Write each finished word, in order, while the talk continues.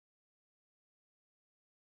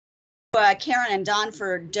Karen and Don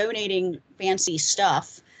for donating fancy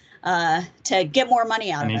stuff to get more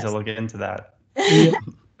money out I of need us. to look into that.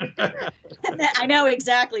 I know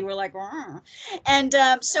exactly. We're like, "Rrr." And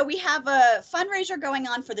so we have a fundraiser going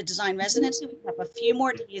on for the design residency. We have a few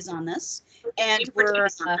more days on this, and we're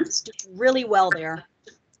doing really well there.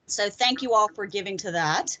 So thank you all for giving to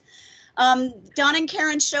that. Don and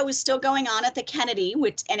Karen's show is still going on at the Kennedy,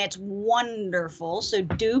 and it's wonderful. So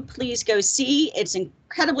do please go see. It's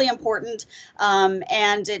incredibly important,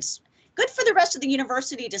 and it's good for the rest of the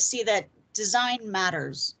university to see that design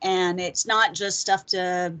matters, and it's not just stuff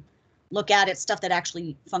to look at. It's stuff that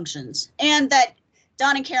actually functions, and that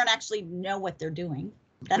Don and Karen actually know what they're doing.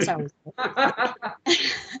 That's always good.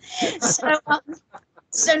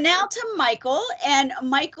 So now to Michael, and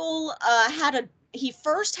Michael he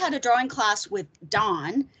first had a drawing class with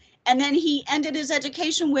Don, and then he ended his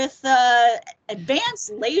education with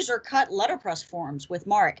advanced laser cut letterpress forms with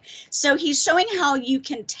Mark. So he's showing how you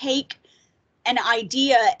can take an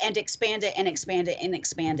idea and expand it and expand it and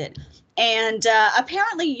expand it. And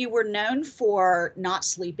apparently you were known for not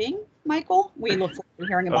sleeping, Michael. We look forward to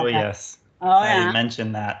hearing about that. Yes. Oh, yeah. I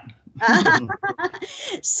mentioned that.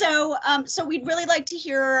 So we'd really like to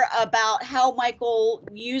hear about how Michael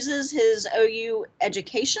uses his OU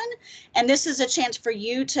education. And this is a chance for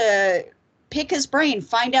you to pick his brain,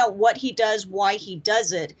 find out what he does, why he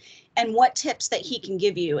does it, and what tips that he can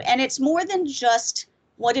give you. And it's more than just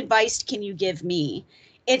what advice can you give me?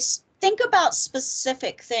 It's think about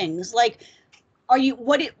specific things like,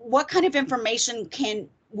 what kind of information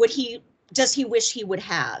does he wish he would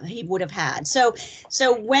have had? So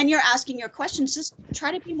when you're asking your questions, just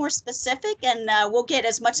try to be more specific, and we'll get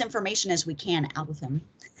as much information as we can out of him.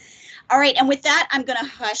 All right, and with that, I'm going to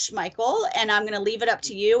hush Michael, and I'm going to leave it up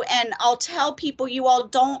to you. And I'll tell people you all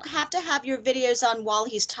don't have to have your videos on while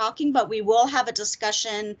he's talking, but we will have a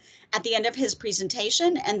discussion at the end of his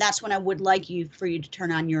presentation, and that's when I would like for you to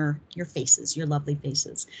turn on your faces, your lovely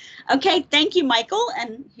faces. Okay, thank you, Michael,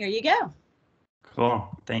 and here you go. Cool,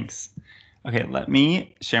 thanks. Okay, let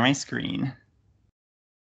me share my screen.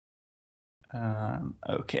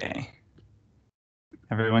 Okay.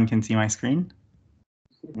 Everyone can see my screen?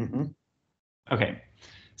 Mm-hmm. Okay,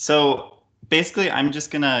 so basically I'm just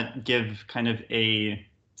gonna give kind of a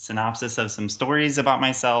synopsis of some stories about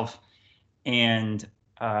myself and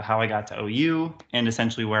how I got to OU and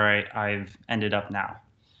essentially where I've ended up now.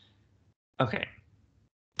 Okay.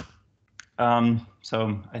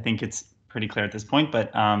 So I think it's pretty clear at this point,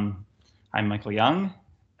 but I'm Michael Jung.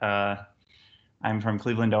 I'm from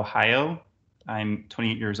Cleveland, Ohio. I'm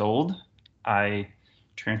 28 years old. I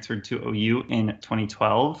transferred to OU in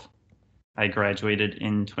 2012. I graduated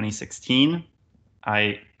in 2016.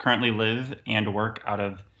 I currently live and work out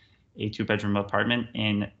of a 2-bedroom apartment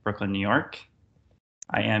in Brooklyn, New York.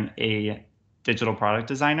 I am a digital product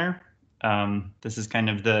designer. This is kind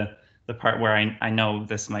of the part where I know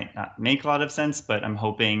this might not make a lot of sense, but I'm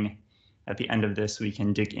hoping at the end of this we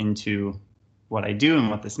can dig into what I do and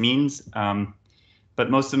what this means. But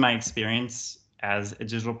most of my experience as a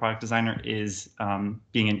digital product designer is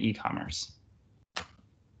being in e-commerce.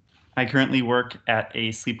 I currently work at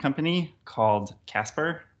a sleep company called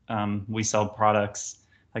Casper. We sell products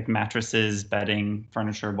like mattresses, bedding,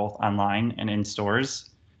 furniture, both online and in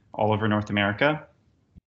stores all over North America.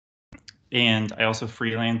 And I also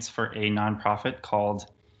freelance for a nonprofit called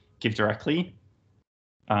Give Directly,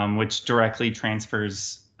 which directly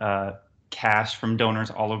transfers cash from donors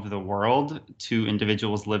all over the world to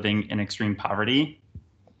individuals living in extreme poverty.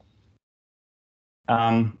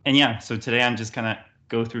 And yeah, so today I'm just gonna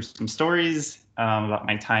go through some stories about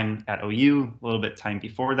my time at OU, a little bit time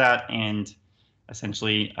before that, and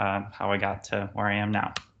essentially how I got to where I am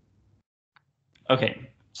now. Okay,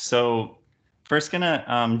 so first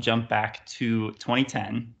gonna jump back to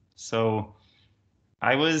 2010. So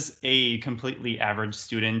I was a completely average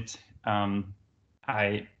student.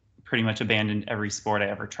 I pretty much abandoned every sport I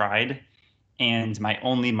ever tried. And my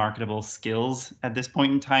only marketable skills at this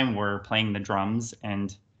point in time were playing the drums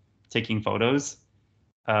and taking photos.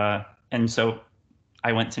 And so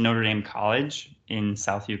I went to Notre Dame College in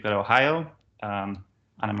South Euclid, Ohio, on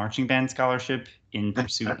a marching band scholarship in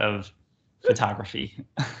pursuit of photography.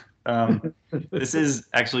 This is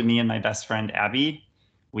actually me and my best friend, Abby.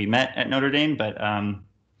 We met at Notre Dame, but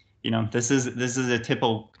this is a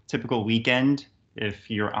typical weekend. If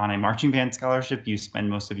you're on a marching band scholarship, you spend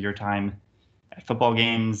most of your time at football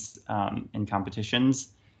games and competitions.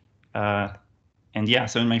 And yeah,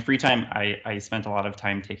 so in my free time, I spent a lot of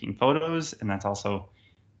time taking photos, and that's also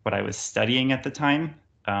what I was studying at the time.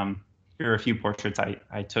 Here are a few portraits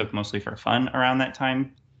I took mostly for fun around that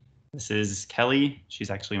time. This is Kelly. She's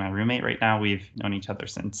actually my roommate right now. We've known each other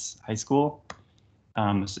since high school.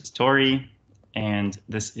 This is Tori, and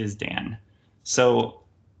this is Dan. So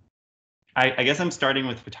I guess I'm starting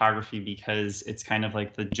with photography because it's kind of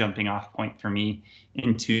like the jumping off point for me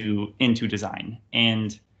into design.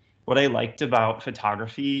 And what I liked about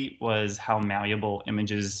photography was how malleable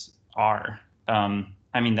images are.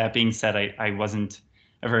 I mean, that being said, I wasn't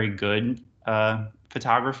a very good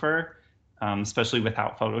photographer, especially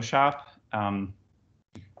without Photoshop.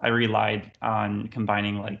 I relied on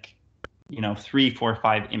combining like, 3, 4,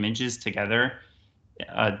 5 images together,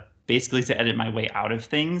 basically to edit my way out of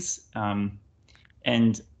things.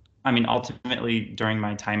 And I mean, ultimately, during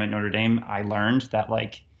my time at Notre Dame, I learned that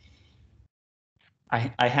like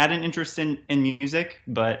I had an interest in music,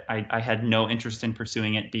 but I had no interest in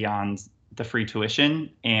pursuing it beyond the free tuition.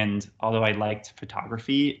 And although I liked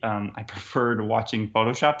photography, I preferred watching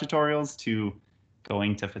Photoshop tutorials to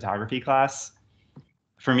going to photography class.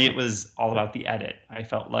 For me, it was all about the edit. I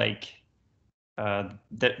felt like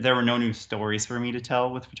there were no new stories for me to tell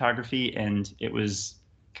with photography, and it was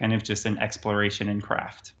kind of just an exploration in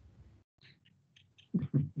craft.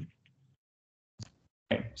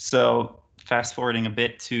 Okay, so fast forwarding a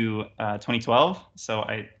bit to 2012. So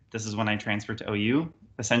this is when I transferred to OU.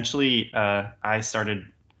 Essentially, I started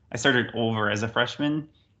over as a freshman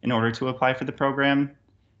in order to apply for the program.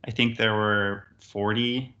 I think there were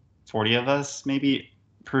 40 of us maybe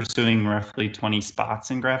pursuing roughly 20 spots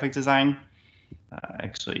in graphic design.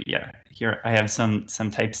 Actually, yeah, here I have some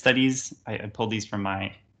type studies. I pulled these from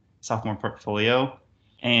my sophomore portfolio.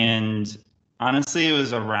 And honestly, it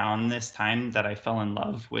was around this time that I fell in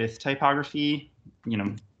love with typography,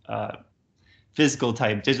 uh, physical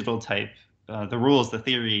type, digital type, the rules, the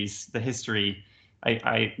theories, the history.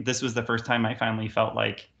 This was the first time I finally felt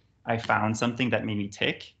like I found something that made me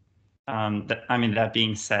tick. That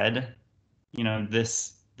being said,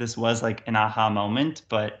 this was like an aha moment,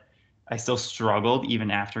 but I still struggled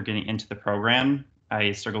even after getting into the program.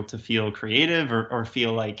 I struggled to feel creative or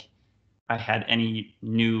feel like I had any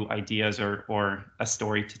new ideas or a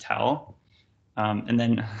story to tell. And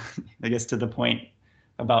then I guess to the point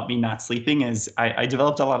about me not sleeping is I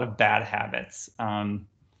developed a lot of bad habits.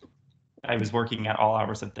 I was working at all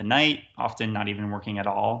hours of the night, often not even working at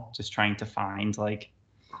all, just trying to find like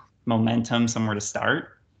momentum, somewhere to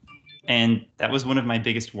start. And that was one of my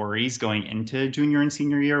biggest worries going into junior and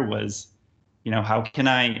senior year was, how can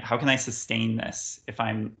I sustain this if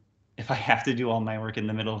I have to do all my work in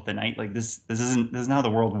the middle of the night? Like this isn't how the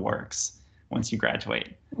world works once you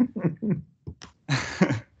graduate.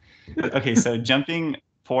 Okay, so jumping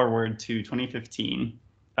forward to 2015,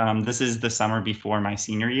 this is the summer before my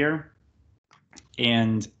senior year,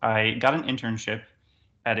 and I got an internship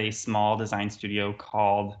at a small design studio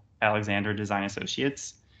called Alexander Design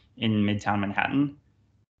Associates in Midtown Manhattan.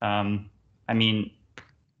 I mean,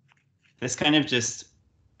 this kind of just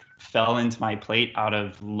fell into my plate out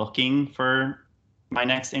of looking for my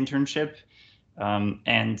next internship,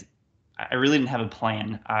 and I really didn't have a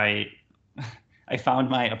plan. I found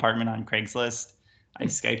my apartment on Craigslist. I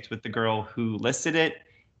Skyped with the girl who listed it,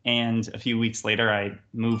 and a few weeks later, I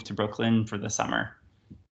moved to Brooklyn for the summer.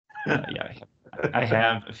 Yeah, I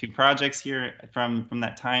have a few projects here from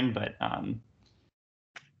that time, but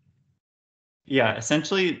yeah,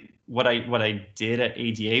 essentially what I did at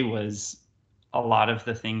ADA was a lot of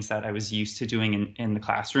the things that I was used to doing in the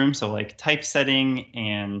classroom. So like typesetting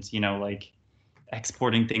and like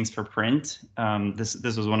exporting things for print. This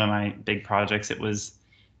was one of my big projects. It was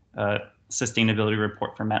a sustainability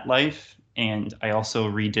report for MetLife, and I also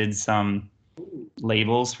redid some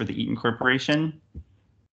labels for the Eaton Corporation.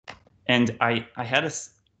 And I had a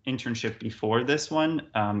internship before this one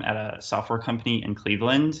at a software company in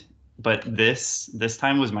Cleveland, but this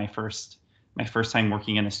time was my first time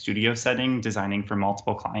working in a studio setting, designing for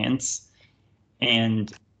multiple clients.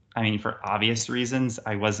 And I mean, for obvious reasons,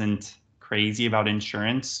 I wasn't crazy about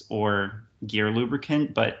insurance or gear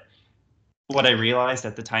lubricant, but what I realized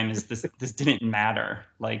at the time is this didn't matter.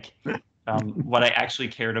 Like what I actually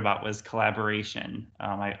cared about was collaboration.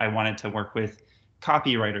 I wanted to work with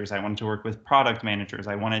copywriters. I wanted to work with product managers.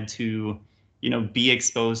 I wanted to, be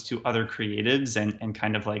exposed to other creatives and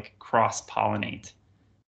kind of like cross-pollinate.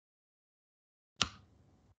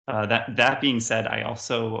 That being said, I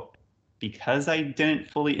also, because I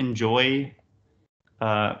didn't fully enjoy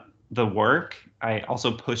the work, I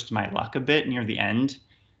also pushed my luck a bit near the end.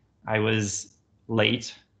 I was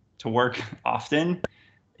late to work often.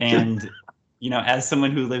 And, as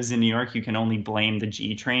someone who lives in New York, you can only blame the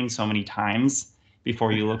G train so many times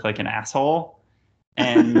before you look like an asshole.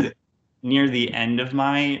 And near the end of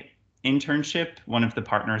my internship, one of the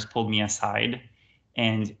partners pulled me aside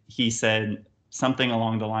and he said something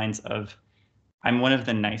along the lines of, I'm one of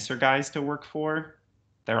the nicer guys to work for.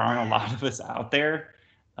 There aren't a lot of us out there.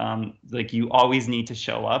 Like, you always need to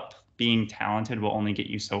show up. Being talented will only get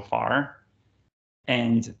you so far.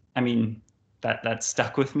 And I mean, that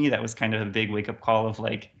stuck with me. That was kind of a big wake up call of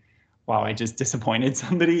like, wow, I just disappointed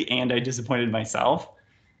somebody and I disappointed myself.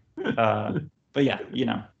 But yeah,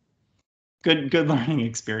 good learning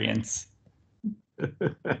experience.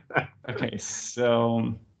 Okay,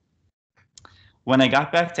 so when I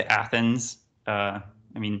got back to Athens, I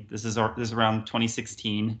mean, this is around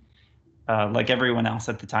 2016. Like everyone else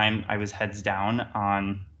at the time, I was heads down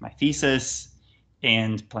on my thesis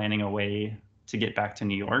and planning a way to get back to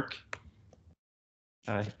New York.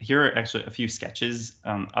 Here are actually a few sketches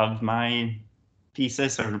of my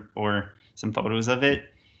thesis or some photos of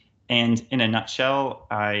it. And in a nutshell,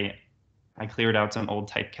 I cleared out some old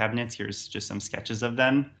type cabinets. Here's just some sketches of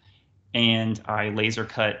them. And I laser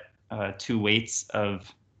cut 2 weights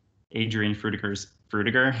of Adrian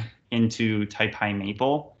Frutiger into type high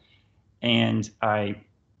maple. And I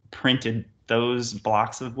printed those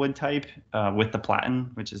blocks of wood type with the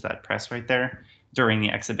platen, which is that press right there, during the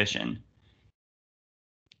exhibition.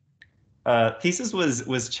 Thesis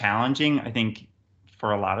was challenging, I think,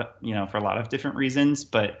 for a lot of different reasons,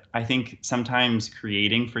 but I think sometimes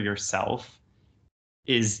creating for yourself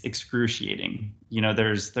is excruciating.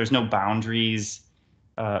 There's no boundaries.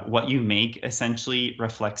 What you make essentially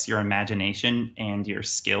reflects your imagination and your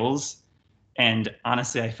skills. And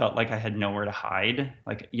honestly, I felt like I had nowhere to hide.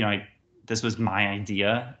 Like, this was my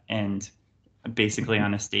idea and basically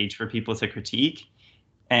on a stage for people to critique.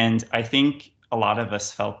 And I think a lot of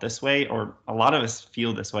us felt this way, or a lot of us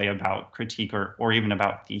feel this way about critique or even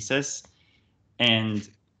about thesis. And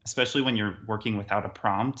especially when you're working without a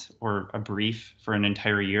prompt or a brief for an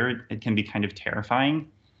entire year, it can be kind of terrifying.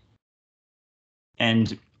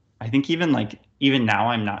 And I think even now,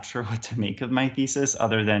 I'm not sure what to make of my thesis,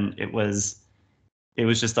 other than it was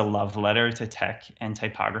just a love letter to tech and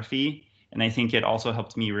typography. And I think it also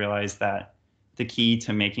helped me realize that the key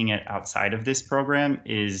to making it outside of this program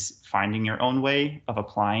is finding your own way of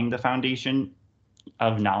applying the foundation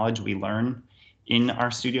of knowledge we learn in our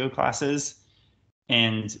studio classes.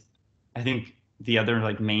 And I think the other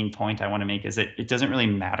main point I want to make is that it doesn't really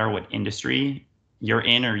matter what industry you're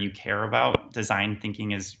in or you care about. Design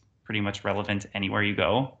thinking is pretty much relevant anywhere you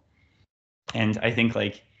go. And I think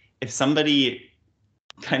if somebody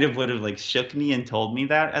kind of would have shook me and told me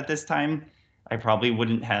that at this time, I probably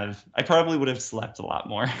would have slept a lot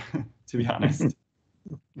more, to be honest.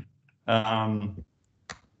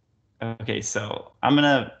 Okay, so I'm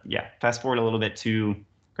gonna fast forward a little bit to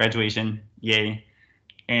graduation. Yay.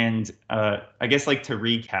 And I guess to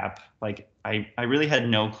recap, I really had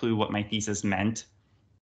no clue what my thesis meant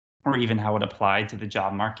or even how it applied to the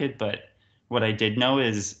job market. But what I did know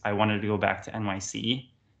is I wanted to go back to NYC.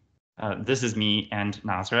 This is me and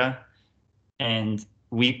Nazra. And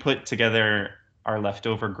we put together our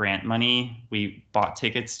leftover grant money. We bought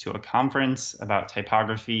tickets to a conference about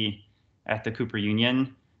typography at the Cooper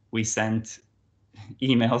Union. We sent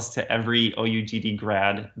emails to every OUGD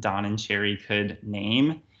grad Don and Sherry could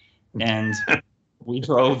name. And we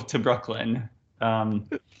drove to Brooklyn.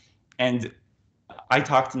 And I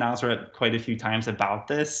talked to Nazra quite a few times about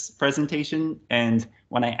this presentation. And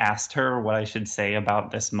when I asked her what I should say about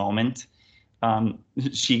this moment,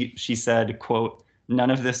 she said, quote, "None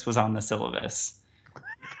of this was on the syllabus."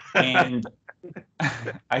 And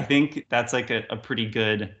I think that's a pretty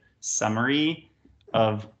good summary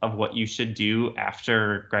of what you should do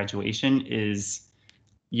after graduation is,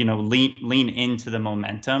 lean into the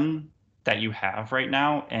momentum that you have right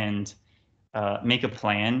now and make a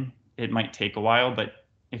plan. It might take a while, but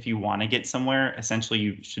if you want to get somewhere, essentially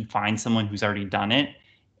you should find someone who's already done it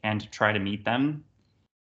and try to meet them.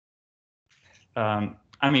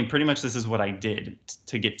 I mean, pretty much this is what I did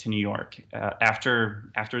to get to New York.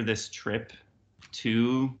 After this trip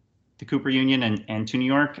to the Cooper Union and to New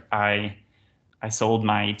York, I sold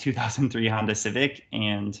my 2003 Honda Civic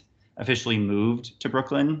and officially moved to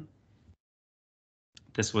Brooklyn.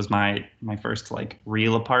 This was my first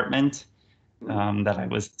real apartment that I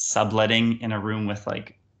was subletting in a room with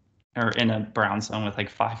or in a brownstone with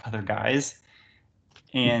 5 other guys.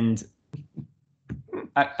 And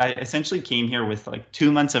I essentially came here with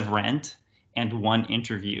 2 months of rent and 1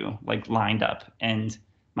 interview lined up. And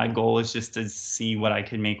my goal is just to see what I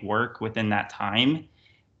could make work within that time.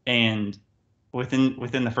 And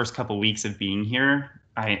within the first couple of weeks of being here,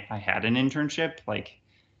 I had an internship.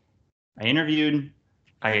 I interviewed,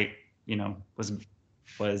 I was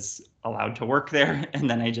was allowed to work there. And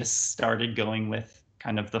then I just started going with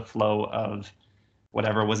kind of the flow of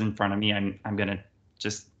whatever was in front of me. I'm going to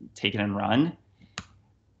just take it and run.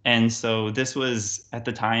 And so this was at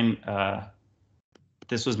the time,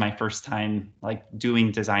 this was my first time like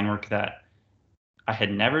doing design work that I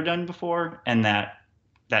had never done before. And that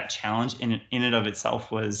challenge in and of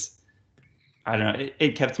itself was, I don't know,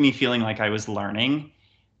 it kept me feeling like I was learning.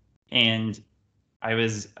 And I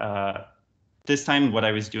was, this time what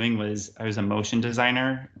I was doing was I was a motion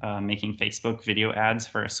designer, making Facebook video ads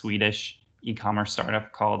for a Swedish e-commerce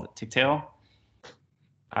startup called TicTail.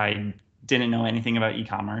 I didn't know anything about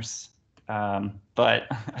e-commerce, but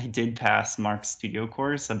I did pass Mark's studio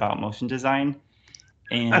course about motion design.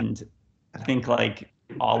 And I think like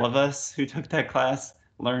all of us who took that class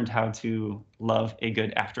learned how to love a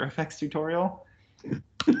good After Effects tutorial.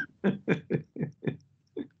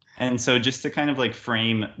 And so just to kind of like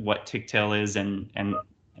frame what TicTail is and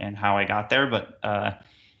how I got there, but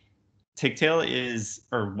TicTail is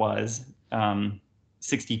or was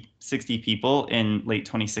 60 people in late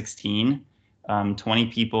 2016, 20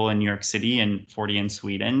 people in New York City and 40 in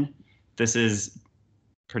Sweden. This is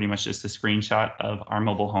pretty much just a screenshot of our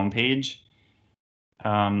mobile homepage.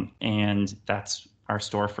 And that's our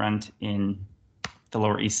storefront in the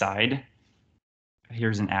Lower East Side.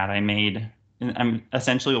 Here's an ad I made. And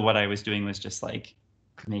essentially what I was doing was just like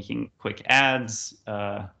making quick ads,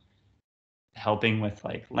 helping with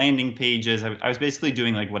like landing pages. I was basically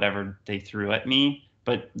doing like whatever they threw at me,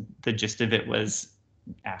 but the gist of it was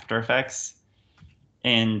After Effects.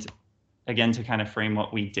 And again, to kind of frame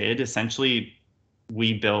what we did, essentially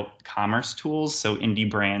we built commerce tools so indie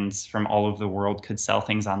brands from all over the world could sell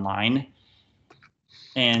things online.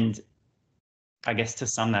 And I guess to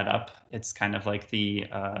sum that up, it's kind of like the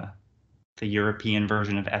European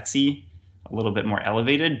version of Etsy, a little bit more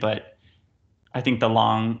elevated. But I think the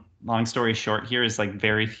long story short here is like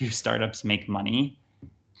very few startups make money.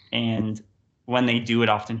 And when they do, it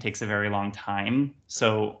often takes a very long time.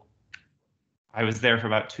 So I was there for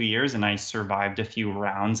about 2 years and I survived a few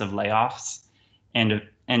rounds of layoffs and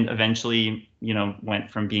eventually,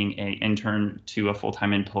 went from being an intern to a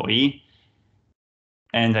full-time employee.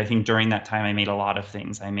 And I think during that time, I made a lot of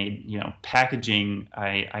things. I made, packaging.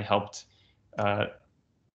 I helped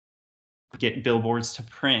get billboards to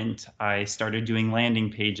print. I started doing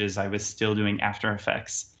landing pages. I was still doing After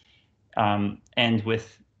Effects. And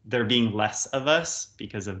with there being less of us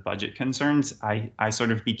because of budget concerns, I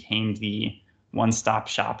sort of became the one-stop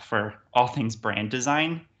shop for all things brand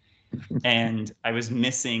design. And I was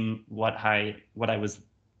missing what I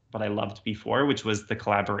loved before, which was the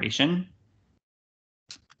collaboration.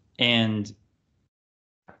 And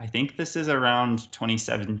I think this is around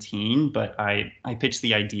 2017, but I pitched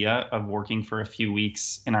the idea of working for a few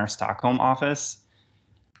weeks in our Stockholm office.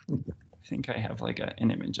 I think I have like an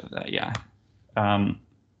image of that, yeah.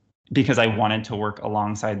 Because I wanted to work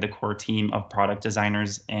alongside the core team of product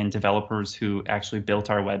designers and developers who actually built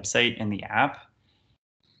our website and the app.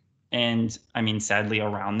 And I mean, sadly,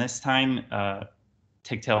 around this time,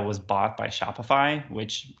 TicTail was bought by Shopify,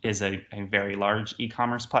 which is a very large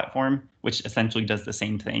e-commerce platform, which essentially does the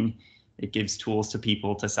same thing. It gives tools to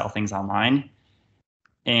people to sell things online.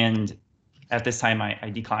 And at this time, I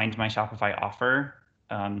declined my Shopify offer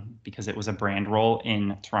because it was a brand role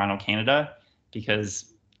in Toronto, Canada,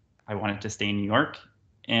 because I wanted to stay in New York.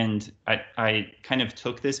 And I kind of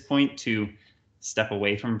took this point to step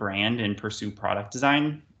away from brand and pursue product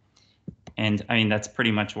design. And I mean, that's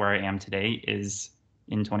pretty much where I am today. Is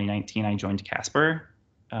in 2019, I joined Casper.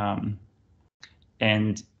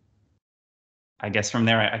 And I guess from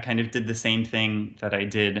there, I kind of did the same thing that I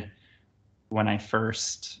did when I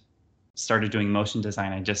first started doing motion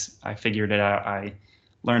design. I figured it out. I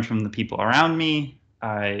learned from the people around me.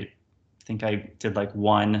 I think I did like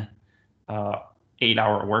one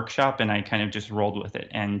 8-hour workshop and I kind of just rolled with it.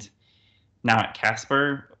 And now at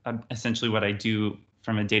Casper, essentially what I do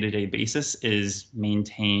from a day-to-day basis is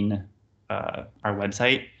maintain our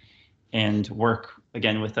website and work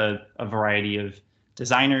again with a variety of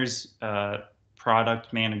designers,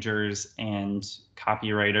 product managers, and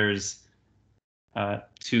copywriters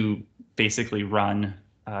to basically run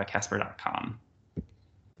Casper.com.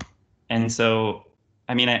 And so,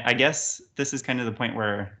 I mean, I guess this is kind of the point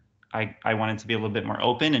where I wanted to be a little bit more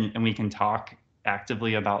open and we can talk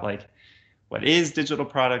actively about like, what is digital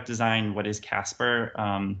product design? What is Casper?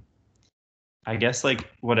 I guess like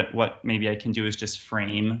what maybe I can do is just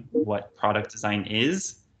frame what product design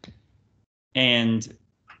is. And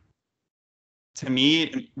to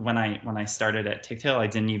me, when I started at TicTail, I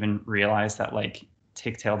didn't even realize that like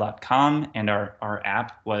TicTail.com, and our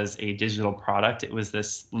app was a digital product. It was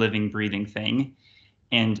this living, breathing thing.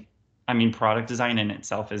 And I mean, product design in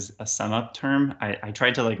itself is a sum up term. I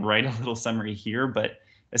tried to like write a little summary here, but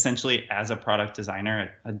essentially as a product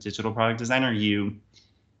designer, a digital product designer, you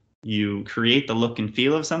create the look and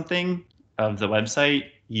feel of something, of the website,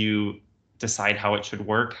 you decide how it should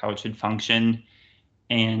work, how it should function,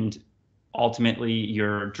 and ultimately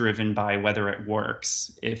you're driven by whether it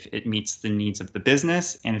works, if it meets the needs of the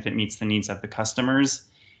business and if it meets the needs of the customers.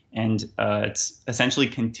 And it's essentially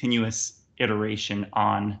continuous iteration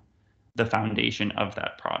on the foundation of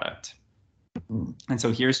that product. And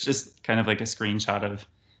so here's just kind of like a screenshot of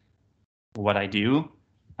what I do.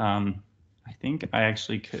 I think I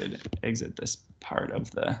actually could exit this part of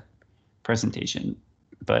the presentation,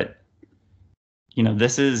 but you know,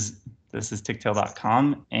 this is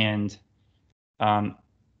TicTail.com, and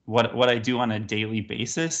what I do on a daily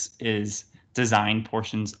basis is design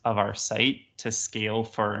portions of our site to scale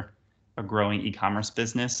for a growing e-commerce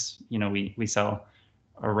business. You know, we sell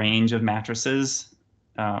a range of mattresses,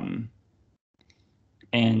 and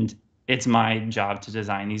it's my job to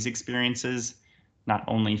design these experiences, not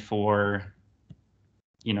only for,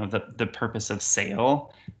 you know, the purpose of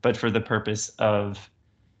sale, but for the purpose of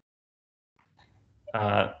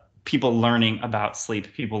people learning about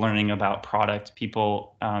sleep, people learning about product,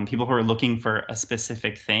 people who are looking for a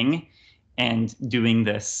specific thing, and doing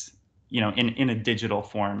this, you know, in a digital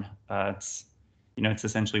form. It's, you know, it's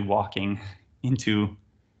essentially walking into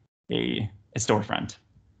a storefront.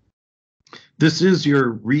 This is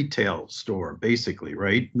your retail store, basically,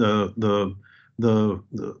 right? The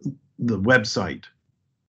website.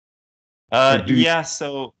 Yeah.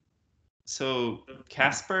 So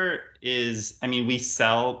Casper is, I mean, we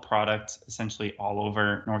sell product essentially all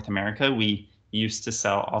over North America. We used to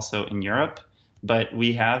sell also in Europe, but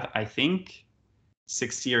we have, I think,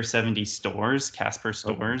 60 or 70 stores, Casper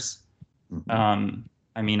stores. Mm-hmm.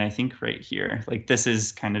 I mean, I think right here, like this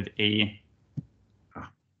is kind of a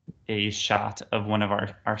shot of one of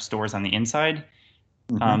our stores on the inside.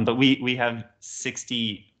 Mm-hmm. But we have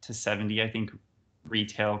 60 to 70, I think,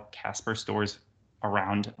 retail Casper stores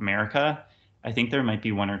around America. I think there might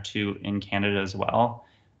be one or two in Canada as well,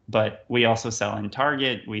 but we also sell in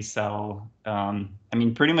Target. We sell, I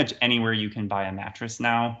mean, pretty much anywhere you can buy a mattress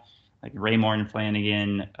now, like Raymore and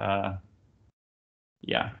Flanagan,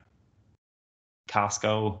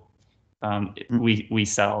 Costco. We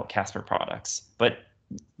sell Casper products, but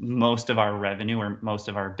most of our revenue, or most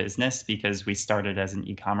of our business, because we started as an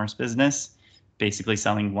e-commerce business, basically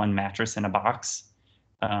selling one mattress in a box.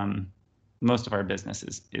 Most of our business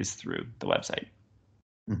is through the website.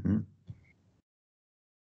 Mm-hmm.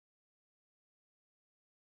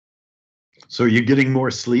 So you're getting more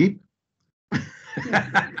sleep?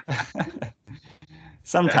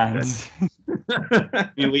 Sometimes. I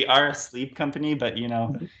mean, we are a sleep company, but you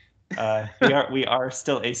know, we are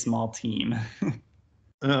still a small team.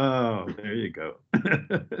 Oh, there you go.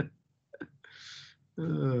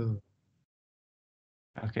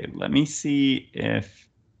 Okay, let me see if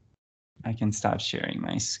I can stop sharing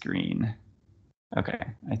my screen. Okay,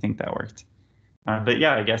 I think that worked. But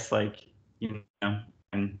yeah, I guess, like, you know,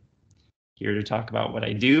 I'm here to talk about what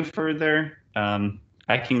I do further.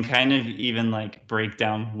 I can kind of even like break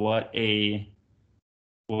down what the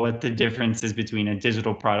difference is between a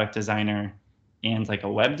digital product designer and like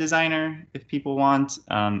a web designer, if people want.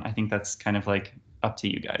 I think that's kind of like up to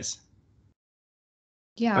you guys.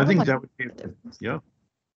 Yeah, I think that would be, yeah.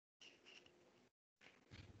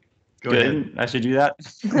 Go ahead. I should do that?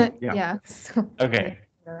 Yeah. Okay.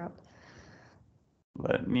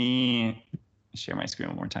 Let me share my screen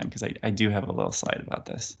one more time, because I do have a little slide about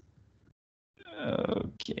this.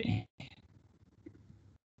 Okay.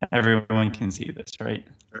 Everyone can see this, right?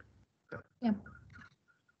 Yeah.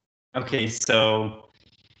 Okay, so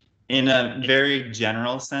in a very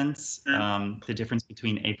general sense, the difference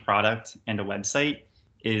between a product and a website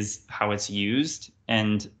is how it's used.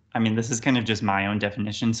 And I mean, this is kind of just my own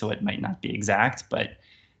definition, so it might not be exact, but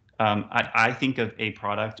I think of a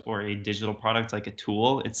product or a digital product like a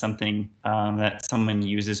tool. It's something that someone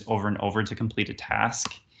uses over and over to complete a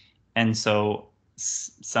task. And so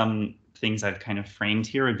some things I've kind of framed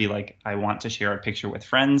here would be like, I want to share a picture with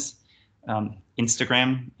friends.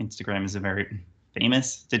 Instagram is a very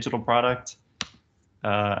famous digital product.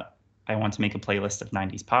 I want to make a playlist of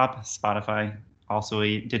 90s pop. Spotify, also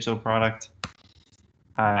a digital product.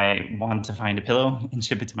 I want to find a pillow and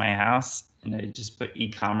ship it to my house. And I just put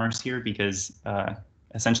e-commerce here because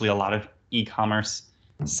essentially a lot of e-commerce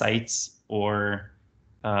sites or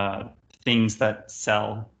things that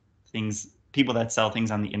sell things people that sell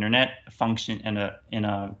things on the internet function in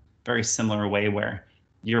a very similar way, where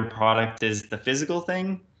your product is the physical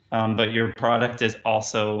thing, but your product is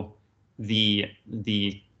also the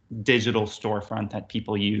digital storefront that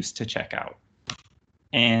people use to check out.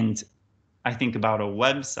 And I think about a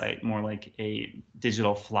website more like a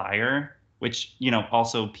digital flyer, which, you know,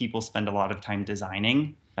 also people spend a lot of time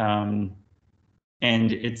designing.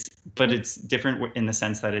 And it's different in the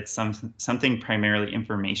sense that it's something primarily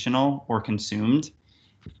informational or consumed.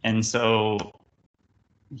 And so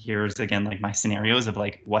here's again like my scenarios of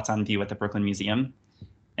like what's on view at the Brooklyn Museum.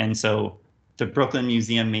 And so the Brooklyn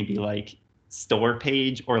Museum may be like store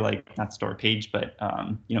page, or like not store page, but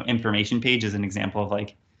you know, information page is an example of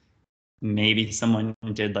like maybe someone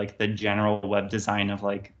did like the general web design of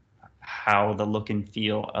like how the look and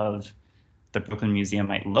feel of the Brooklyn Museum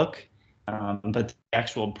might look. But the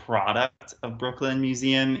actual product of Brooklyn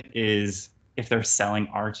Museum is if they're selling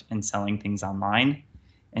art and selling things online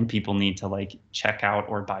and people need to like check out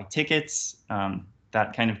or buy tickets,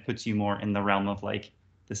 that kind of puts you more in the realm of like,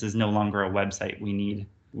 this is no longer a website. We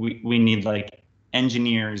need like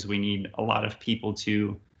engineers. We need a lot of people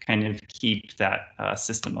to kind of keep that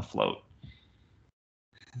system afloat.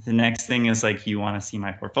 The next thing is like, you want to see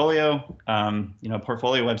my portfolio. You know,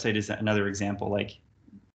 portfolio website is another example. Like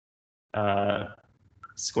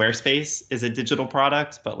Squarespace is a digital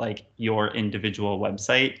product, but like your individual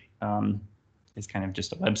website is kind of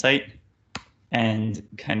just a website. And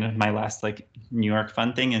kind of my last like New York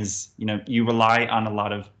fun thing is, you know, you rely on a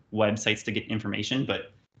lot of websites to get information,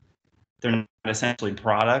 but they're not essentially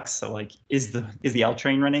products. So like, is the L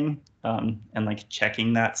train running? And like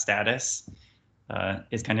checking that status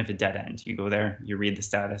is kind of a dead end. You go there, you read the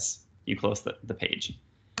status, you close the page.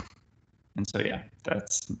 And so yeah,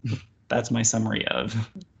 that's my summary of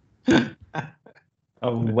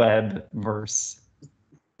a web versus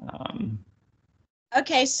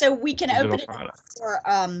Okay, so we can open it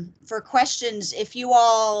for questions. If you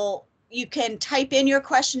can type in your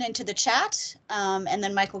question into the chat, and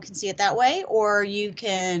then Michael can see it that way, or you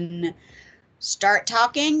can start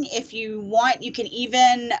talking. If you want, you can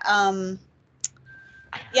even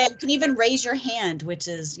you can even raise your hand, which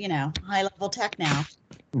is, you know, high level tech now.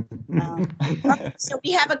 So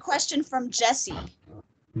we have a question from Jesse.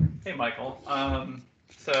 Hey, Michael.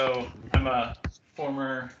 So I'm a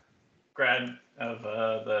former grad of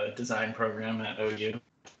the design program at OU.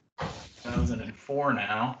 2004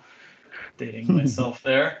 now, dating myself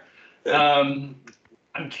there. I'm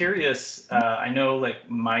curious. I know like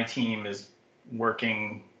my team is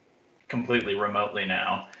working completely remotely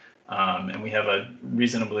now, and we have a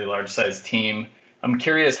reasonably large sized team. I'm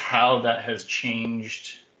curious how that has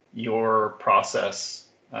changed your process.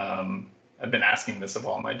 I've been asking this of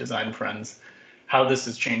all my design friends, how this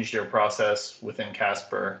has changed your process within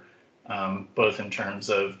Casper, both in terms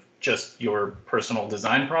of just your personal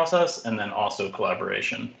design process and then also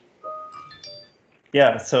collaboration.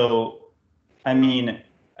 Yeah, so I mean,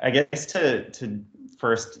 I guess to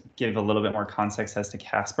first give a little bit more context as to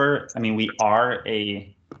Casper. I mean, we are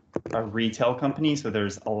a retail company, so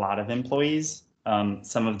there's a lot of employees.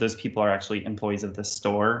 Some of those people are actually employees of the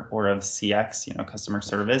store or of CX, you know, customer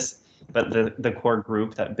service. But the core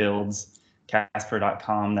group that builds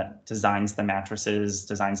Casper.com, that designs the mattresses,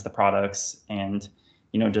 designs the products, and,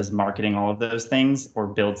 you know, does marketing, all of those things, or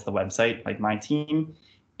builds the website, like my team,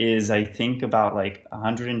 is I think about like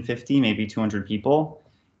 150, maybe 200 people.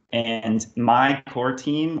 And my core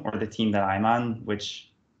team, or the team that I'm on,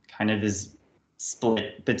 which kind of is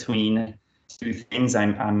split between two things.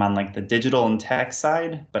 I'm on like the digital and tech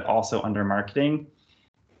side, but also under marketing.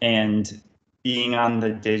 And being on the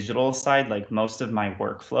digital side, like most of my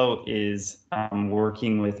workflow is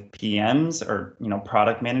working with PMs, or, you know,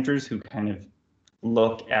 product managers, who kind of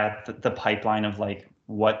look at the pipeline of like,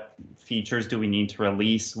 what features do we need to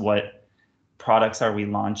release? What products are we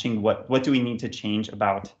launching? What do we need to change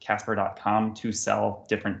about Casper.com to sell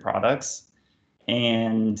different products?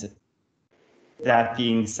 And that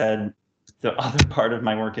being said, the other part of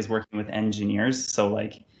my work is working with engineers. So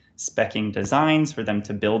like speccing designs for them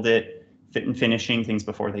to build it, fit and finishing things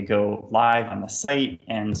before they go live on the site,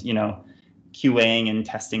 and, you know, QAing and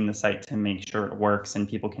testing the site to make sure it works and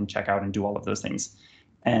people can check out and do all of those things.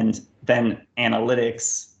 And then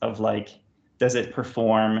analytics of like, does it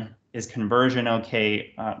perform? Is conversion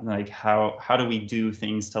okay? Like how do we do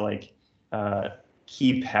things to like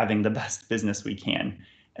keep having the best business we can?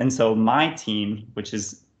 And so my team, which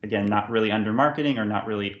is again not really under marketing or not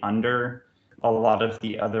really under a lot of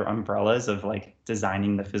the other umbrellas of like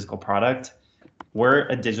designing the physical product, we're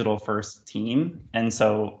a digital first team. And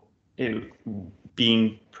so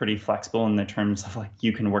being pretty flexible in the terms of like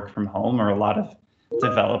you can work from home, or a lot of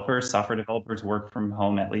developers, software developers work from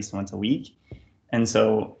home at least once a week. And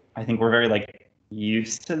so I think we're very like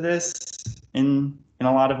used to this in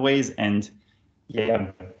a lot of ways. And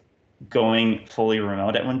yeah, going fully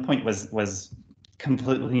remote at one point was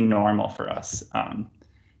completely normal for us.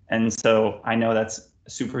 And so I know that's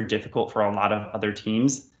super difficult for a lot of other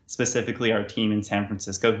teams, specifically our team in San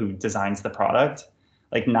Francisco who designs the product.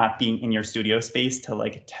 Like not being in your studio space to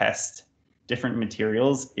like test different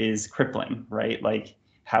materials is crippling, right? Like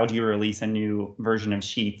how do you release a new version of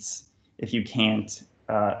Sheets if you can't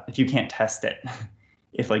test it?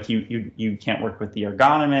 If like you can't work with the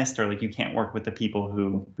ergonomist, or like you can't work with the people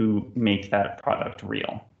who make that product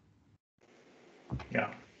real. Yeah.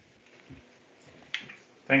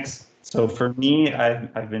 Thanks. So for me,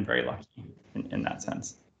 I've been very lucky in that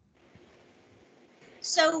sense.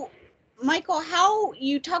 So, Michael, how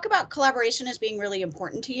you talk about collaboration as being really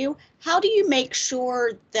important to you. How do you make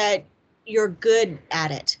sure that you're good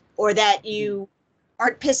at it, or that you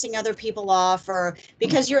aren't pissing other people off, or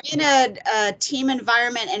because you're in a team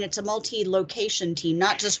environment and it's a multi-location team,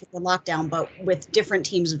 not just with the lockdown, but with different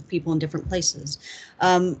teams of people in different places.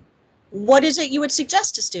 What is it you would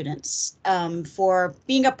suggest to students for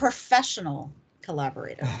being a professional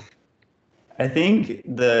collaborator? I think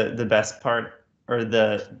the best part, or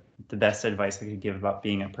the best advice I could give about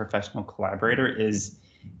being a professional collaborator is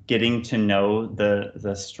getting to know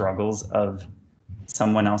the struggles of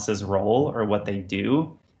someone else's role or what they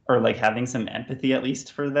do, or like having some empathy at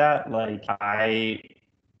least for that. Like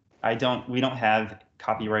we don't have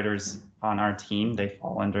copywriters on our team. They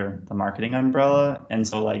fall under the marketing umbrella. And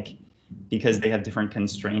so like, because they have different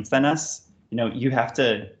constraints than us, you have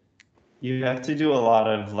to do a lot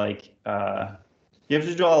of like, you have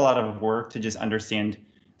to do a lot of work to just understand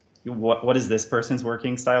what is this person's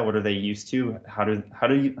working style? What are they used to? How do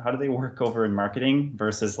they work over in marketing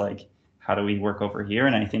versus like, how do we work over here?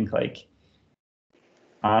 And I think like,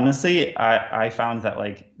 honestly, I found that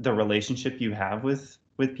like the relationship you have with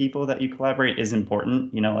people that you collaborate is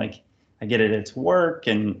important. Like I get it, it's work,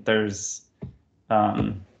 and there's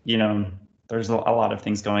there's a lot of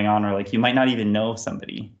things going on, or like you might not even know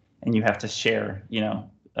somebody and you have to share,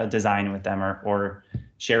 a design with them, or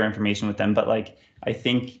share information with them. But like, I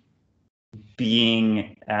think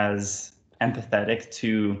being as empathetic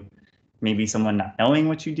to maybe someone not knowing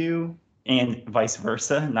what you do, and vice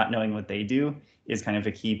versa, not knowing what they do, is kind of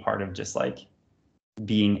a key part of just like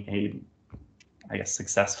being a, I guess,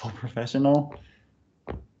 successful professional.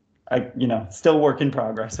 Still work in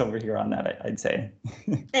progress over here on that, I'd say.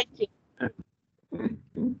 Thank you.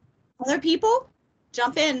 Other people,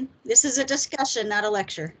 jump in. This is a discussion, not a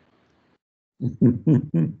lecture.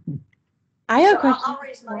 I have a question. I'll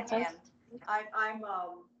raise my hand. I'm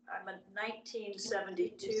a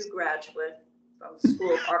 1972 graduate from the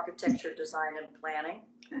School of Architecture, Design, and Planning.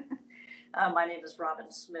 My name is Robin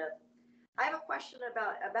Smith. I have a question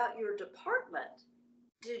about your department.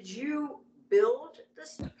 Did you build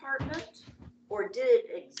this department, or did it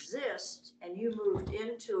exist and you moved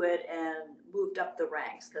into it and moved up the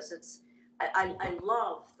ranks? Because I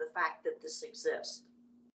love the fact that this exists.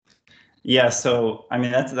 Yeah, so I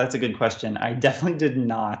mean that's a good question. I definitely did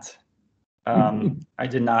not. I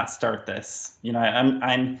did not start this.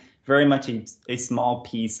 I'm very much a small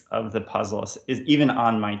piece of the puzzle, is even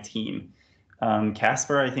on my team.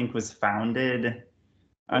 Casper, I think, was founded.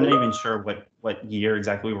 I'm not even sure what year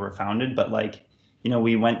exactly we were founded, but like,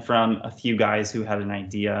 we went from a few guys who had an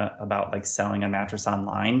idea about like selling a mattress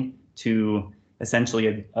online to essentially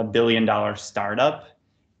a $1 billion startup.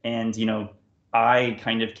 And, I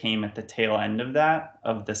kind of came at the tail end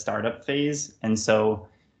of the startup phase. And so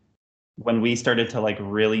when we started to like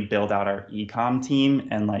really build out our e-com team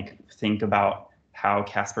and like think about how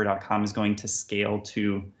Casper.com is going to scale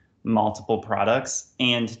to multiple products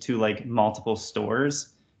and to like multiple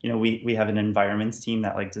stores, we have an environments team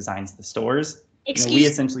that like designs the stores. We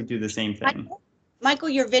essentially do the same thing. Michael,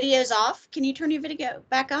 your video's off. Can you turn your video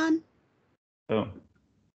back on? Oh.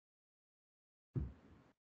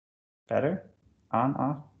 Better? On,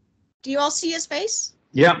 off? Do you all see his face?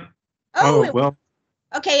 Yeah. Oh, well.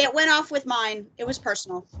 Okay, it went off with mine. It was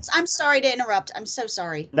personal. I'm sorry to interrupt. I'm so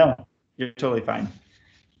sorry. No, you're totally fine.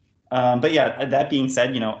 But yeah, that being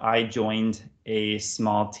said, I joined a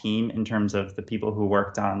small team in terms of the people who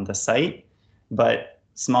worked on the site, but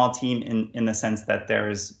small team in the sense that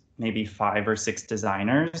there's maybe 5 or 6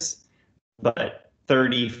 designers, but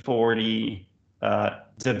 30, 40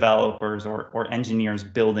 developers or engineers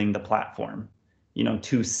building the platform,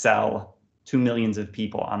 to sell to millions of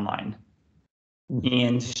people online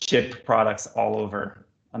and ship products all over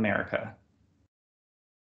America.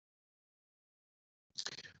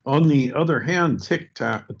 On the other hand,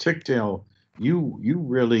 TicTail, you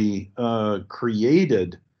really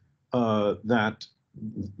created that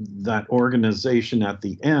organization at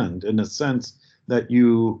the end, in a sense that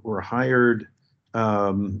you were hired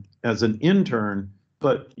as an intern,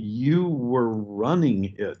 but you were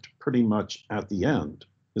running it pretty much at the end.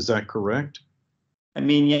 Is that correct? I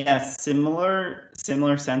mean, yeah, similar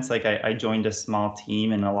sense. Like I joined a small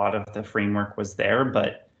team and a lot of the framework was there,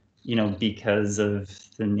 but because of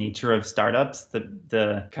the nature of startups,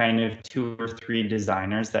 the kind of 2 or 3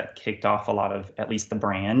 designers that kicked off a lot of at least the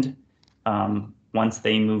brand, once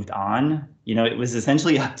they moved on, it was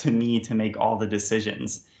essentially up to me to make all the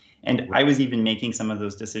decisions. And I was even making some of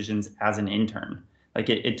those decisions as an intern. Like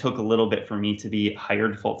it took a little bit for me to be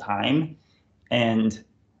hired full time. And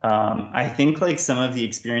I think like some of the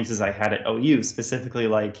experiences I had at OU, specifically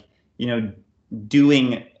like,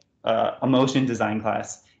 doing a motion design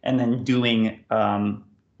class and then doing,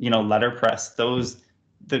 letterpress,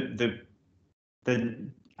 the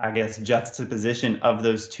I guess juxtaposition of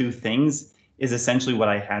those 2 things is essentially what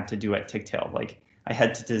I had to do at TicTail. Like I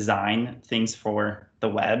had to design things for the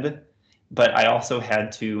web, but I also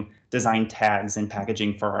had to design tags and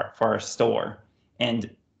packaging for our store. And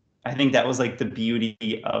I think that was like the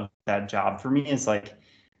beauty of that job for me, is like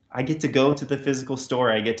I get to go to the physical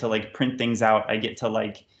store, I get to like print things out, I get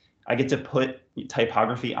to put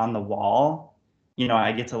typography on the wall.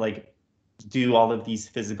 I get to like do all of these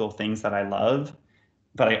physical things that I love,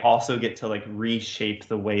 but I also get to like reshape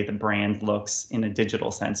the way the brand looks in a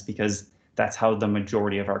digital sense, because that's how the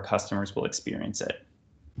majority of our customers will experience it.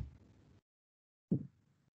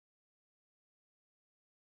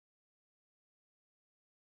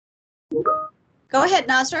 Go ahead,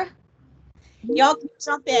 Nasra. Y'all can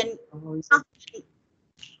jump in.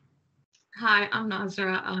 Hi, I'm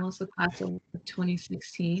Nazra. I'm also class of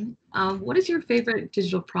 2016. What is your favorite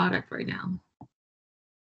digital product right now?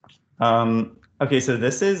 Okay, so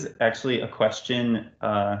this is actually a question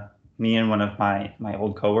me and one of my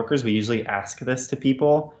old coworkers, we usually ask this to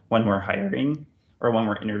people when we're hiring or when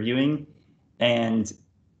we're interviewing. And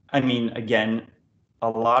I mean, again, a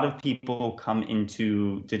lot of people come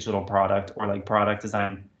into digital product or like product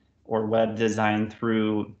design or web design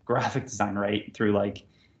through graphic design, right? Through like,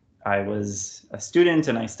 I was a student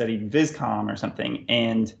and I studied VisCom or something.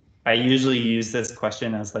 And I usually use this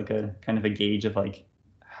question as like a kind of a gauge of like,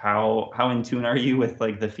 how in tune are you with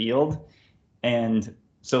like the field? And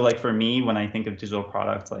so like for me, when I think of digital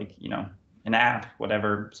products, like, an app,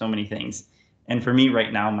 whatever, so many things. And for me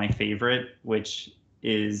right now, my favorite, which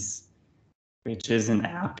is an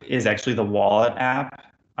app, is actually the Wallet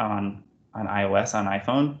app on iOS, on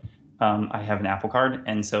iPhone. I have an Apple Card,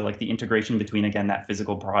 and so like the integration between, again, that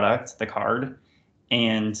physical product, the card,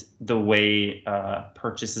 and the way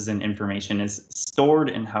purchases and information is stored,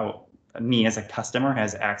 and how me as a customer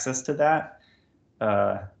has access to that.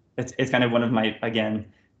 It's kind of one of my, again,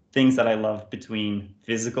 things that I love between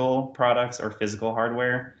physical products or physical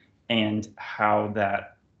hardware and how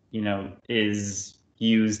that is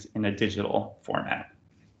used in a digital format.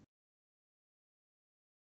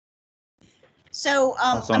 So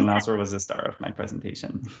also, Nasser was the star of my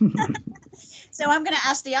presentation. So I'm going to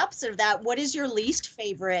ask the opposite of that. What is your least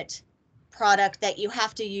favorite product that you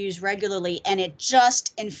have to use regularly and it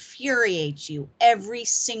just infuriates you every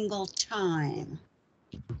single time?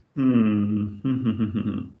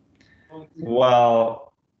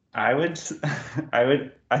 Well, I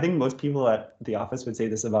think most people at the office would say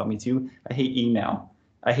this about me too. I hate email.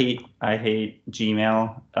 I hate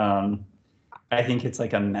Gmail. I think it's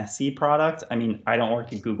like a messy product. I mean, I don't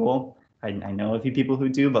work at Google. I know a few people who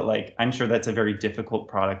do, but like, I'm sure that's a very difficult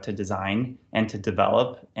product to design and to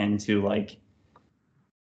develop and to like,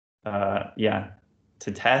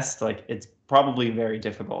 to test. Like, it's probably very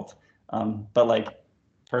difficult. But like,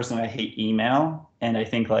 personally, I hate email, and I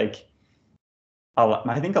think like,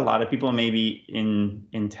 I think a lot of people maybe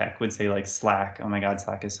in tech would say like Slack. Oh my God,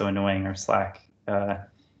 Slack is so annoying, or Slack.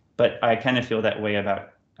 But I kind of feel that way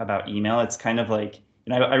about email. It's kind of like,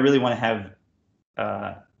 I really want to have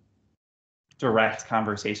direct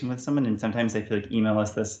conversation with someone, and sometimes I feel like email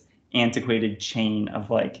is this antiquated chain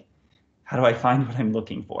of like, how do I find what I'm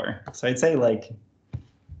looking for? So I'd say like,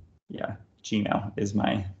 yeah, Gmail is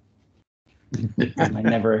my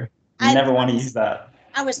never want to use that.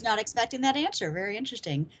 I was not expecting that answer. Very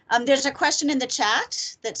interesting. There's a question in the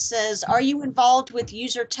chat that says, are you involved with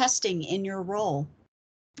user testing in your role?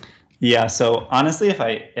 Yeah, so honestly,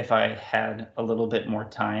 if I had a little bit more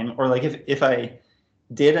time, or like if I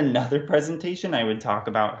did another presentation, I would talk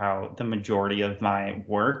about how the majority of my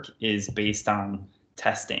work is based on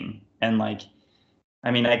testing. And like,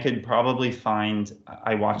 I mean, I could probably find.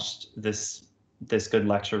 I watched this good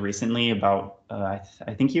lecture recently about. I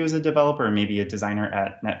think he was a developer or maybe a designer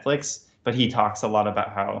at Netflix, but he talks a lot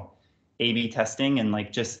about how A/B testing and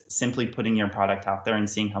like just simply putting your product out there and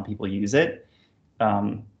seeing how people use it,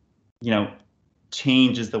 um, you know,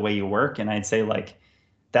 changes the way you work. And I'd say like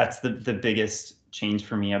that's the biggest change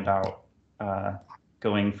for me about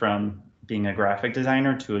going from being a graphic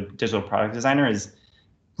designer to a digital product designer is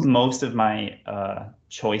most of my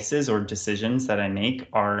choices or decisions that I make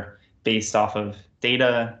are based off of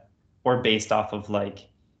data or based off of like,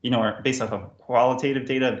 or based off of qualitative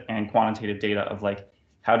data and quantitative data of like,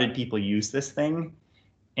 how did people use this thing?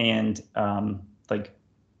 And like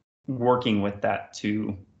working with that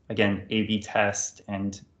to, again, A/B test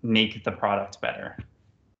and make the product better.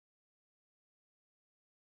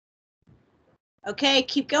 Okay,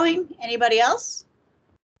 keep going. Anybody else?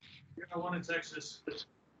 Yeah, I want in Texas.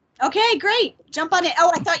 Okay, great. Jump on it.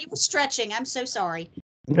 Oh, I thought you were stretching. I'm so sorry.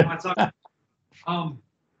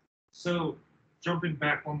 So jumping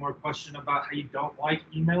back, one more question about how you don't like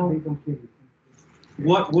email.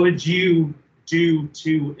 What would you do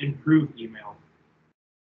to improve email?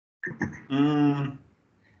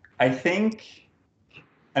 I think,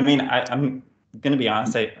 I mean, I'm going to be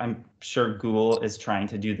honest, I'm sure Google is trying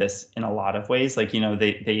to do this in a lot of ways. Like,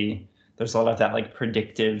 there's a lot of that like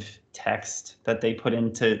predictive text that they put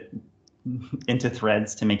into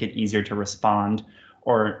threads to make it easier to respond,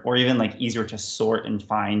 or even like easier to sort and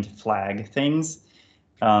find flag things.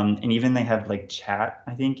 And even they have like chat,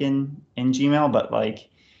 I think, in Gmail, but like,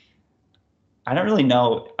 I don't really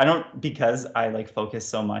know. Because I like focus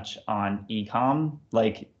so much on e-com,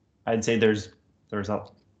 like I'd say there's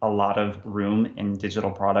a lot of room in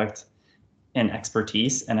digital product and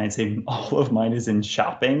expertise. And I'd say all of mine is in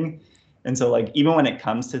shopping. And so like, even when it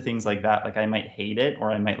comes to things like that, like I might hate it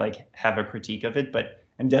or I might like have a critique of it, but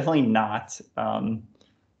I'm definitely not, I'm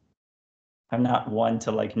not one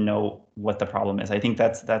to like know what the problem is. I think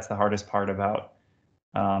that's the hardest part about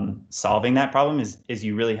solving that problem is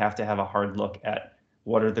you really have to have a hard look at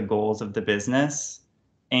what are the goals of the business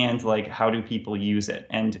and like how do people use it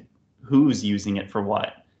and who's using it for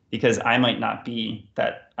what, because I might not be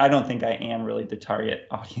that. I don't think I am really the target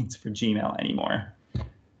audience for Gmail anymore.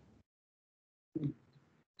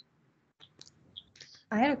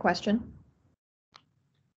 I had a question.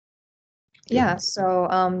 Yeah, so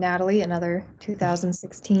Natalie, another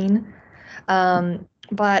 2016. So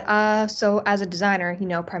as a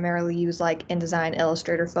designer, primarily use like InDesign,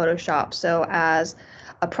 Illustrator, Photoshop. So as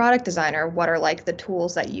a product designer, what are like the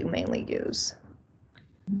tools that you mainly use?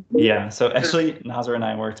 Yeah, so actually Nazar and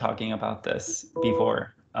I were talking about this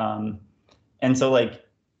before. And so like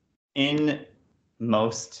in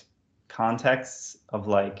most contexts of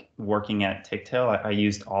like working at TicTail, I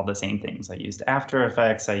used all the same things. I used After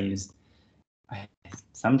Effects, I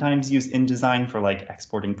sometimes use InDesign for like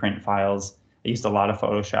exporting print files. I used a lot of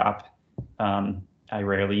Photoshop. I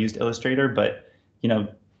rarely used Illustrator, but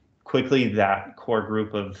quickly that core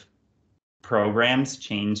group of programs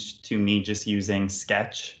changed to me just using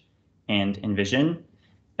Sketch and InVision.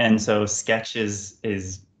 And so Sketch is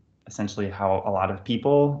essentially how a lot of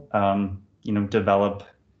people develop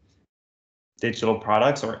digital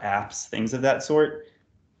products or apps, things of that sort.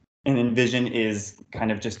 And InVision is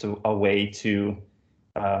kind of just a way to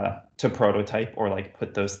prototype or like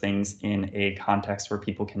put those things in a context where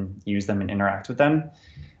people can use them and interact with them.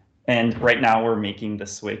 And right now we're making the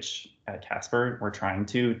switch at Casper. We're trying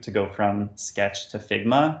to go from Sketch to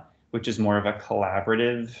Figma, which is more of a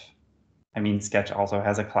collaborative. I mean, Sketch also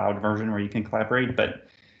has a cloud version where you can collaborate, but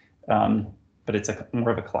it's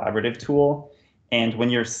more of a collaborative tool. And when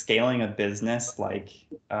you're scaling a business like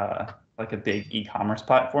a big e-commerce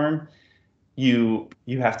platform, you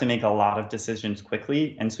have to make a lot of decisions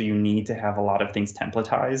quickly, and so you need to have a lot of things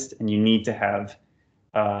templatized, and you need to have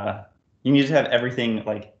everything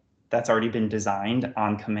like that's already been designed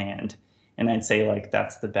on command. And I'd say like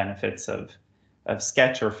that's the benefits of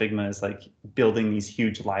Sketch or Figma, is like building these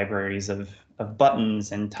huge libraries of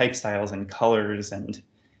buttons and type styles and colors and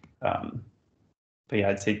but yeah,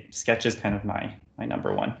 I'd say Sketch is kind of my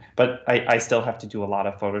number one. But I still have to do a lot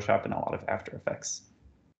of Photoshop and a lot of After Effects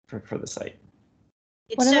for the site.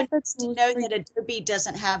 It's so nice to know that Adobe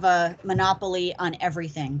doesn't have a monopoly on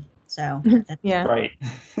everything. So yeah. Right.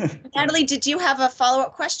 Natalie, did you have a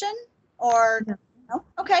follow-up question or no?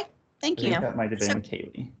 Okay, thank you. That might have been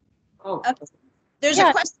Kaylee. Oh, okay. There's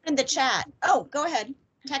a question in the chat. Oh, go ahead.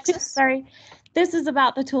 Texas. Sorry. This is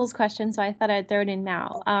about the tools question, so I thought I'd throw it in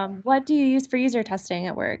now. What do you use for user testing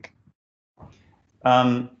at work?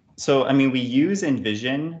 So, I mean, we use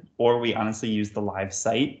Envision, or we honestly use the live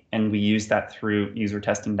site, and we use that through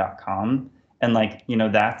usertesting.com. And like,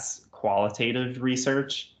 that's qualitative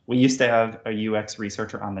research. We used to have a UX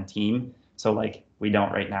researcher on the team, so like we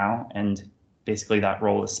don't right now. And basically that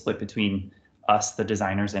role is split between us, the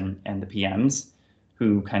designers, and the PMs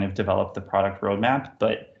who kind of develop the product roadmap.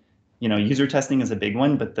 But, user testing is a big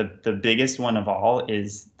one, but the biggest one of all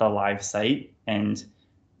is the live site. And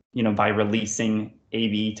by releasing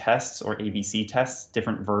A/B tests or ABC tests,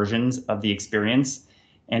 different versions of the experience,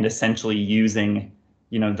 and essentially using,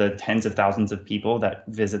 the tens of thousands of people that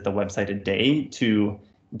visit the website a day to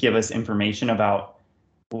give us information about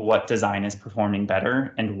what design is performing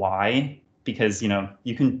better and why. Because,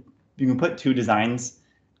 you can put two designs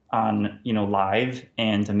on, live,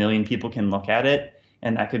 and 1 million people can look at it,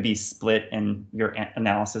 and that could be split, and your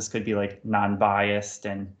analysis could be like non-biased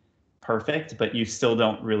and perfect, but you still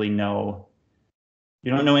don't really know,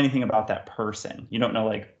 you don't know anything about that person. You don't know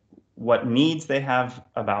like what needs they have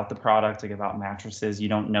about the product, like about mattresses. You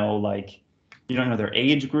don't know their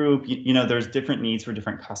age group. There's different needs for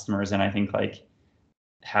different customers. And I think like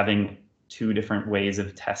having two different ways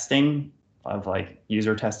of testing, of like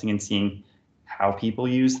user testing and seeing how people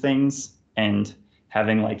use things, and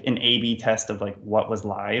having like an A/B test of like what was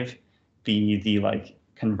live, be the like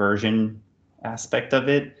conversion aspect of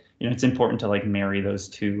it. It's important to like marry those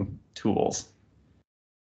two tools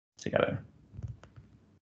together.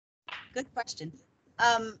 Good question.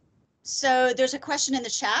 So there's a question in the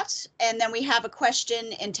chat, and then we have a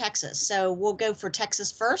question in Texas. So we'll go for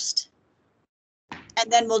Texas first,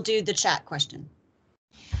 and then we'll do the chat question.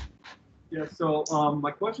 Yeah, so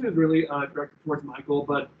my question is really directed towards Michael,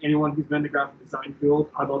 but anyone who's been in the graphic design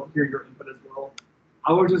field, I'd love to hear your input as well.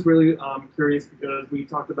 I was just really curious because we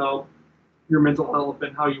talked about your mental health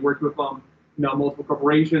and how you worked with multiple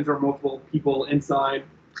corporations or multiple people inside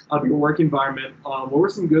of your work environment. What were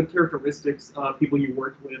some good characteristics of people you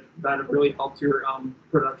worked with that have really helped your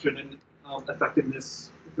production and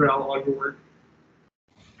effectiveness throughout all your work?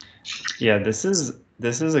 Yeah, this is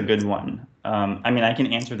a good one. I mean, I can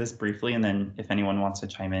answer this briefly, and then if anyone wants to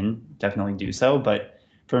chime in, definitely do so. But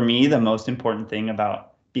for me, the most important thing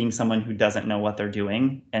about being someone who doesn't know what they're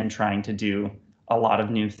doing and trying to do a lot of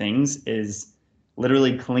new things is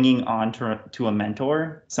literally clinging on to a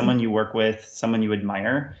mentor, someone you work with, someone you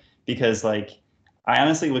admire. Because like, I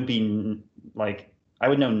honestly would be like, I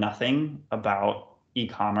would know nothing about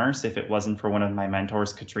e-commerce if it wasn't for one of my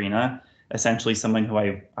mentors, Katrina, essentially someone who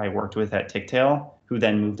I worked with at TicTail, who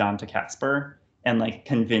then moved on to Casper and like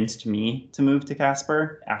convinced me to move to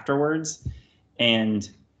Casper afterwards. And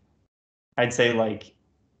I'd say like,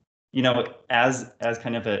 as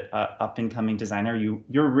kind of a up and coming designer,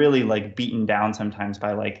 you're really like beaten down sometimes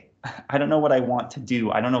by like, I don't know what I want to do.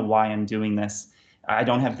 I don't know why I'm doing this. I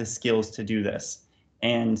don't have the skills to do this.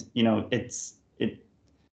 And it's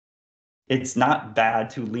not bad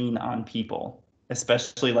to lean on people,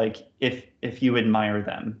 especially like if you admire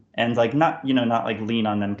them, and like not like lean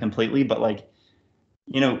on them completely, but like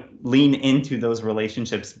lean into those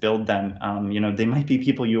relationships, build them. They might be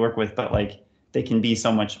people you work with, but like they can be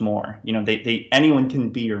so much more. Anyone can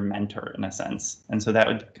be your mentor in a sense. And so that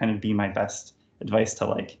would kind of be my best advice, to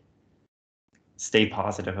like stay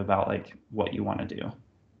positive about like what you want to do.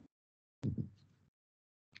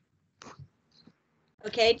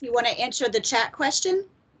 Okay, do you want to answer the chat question?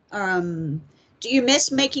 Do you miss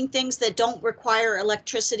making things that don't require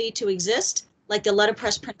electricity to exist, like the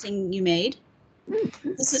letterpress printing you made?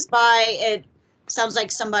 This is it sounds like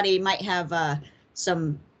somebody might have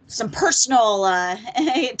some personal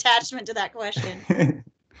attachment to that question.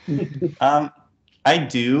 I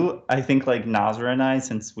do. I think like Nazra and I,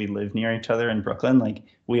 since we live near each other in Brooklyn, like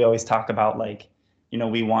we always talk about like,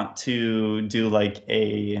 we want to do like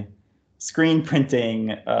a screen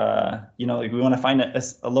printing, like we want to find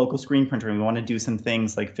a local screen printer, and we want to do some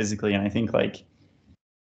things like physically. And I think like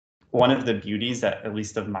one of the beauties, at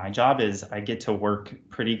least of my job, is I get to work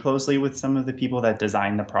pretty closely with some of the people that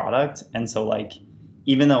design the product. And so like,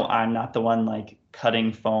 even though I'm not the one like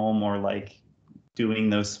cutting foam or like doing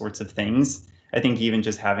those sorts of things, I think even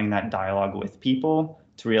just having that dialogue with people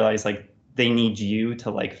to realize like they need you to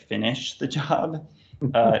like finish the job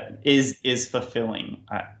is fulfilling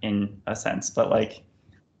in a sense. But like,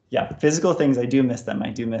 yeah, physical things, I do miss them. I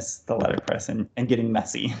do miss the letterpress and getting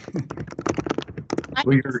messy.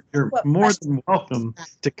 Well, you're more than welcome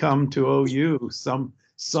to come to OU some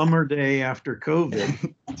summer day after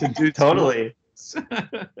COVID to do totally. So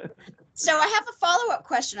I have a follow-up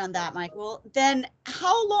question on that, Michael. Then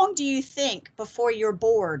how long do you think before you're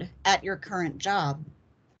bored at your current job?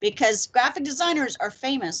 because graphic designers are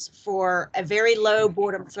famous for a very low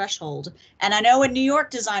boredom threshold. And I know in New York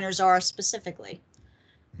designers are specifically.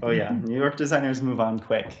 Oh yeah, New York designers move on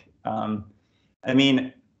quick. I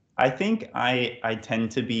mean, I think I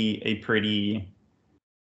tend to be a pretty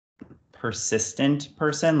persistent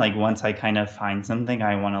person. Like once I kind of find something,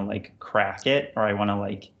 I want to like crack it, or I want to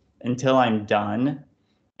like until I'm done.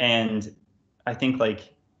 And I think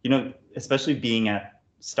like, especially being at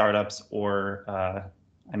startups or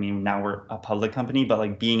I mean, now we're a public company, but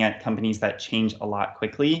like being at companies that change a lot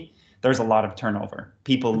quickly, there's a lot of turnover.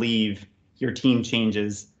 People leave, your team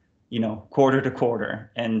changes, quarter to quarter,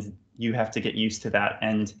 and you have to get used to that.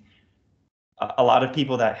 And a lot of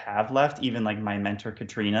people that have left, even like my mentor,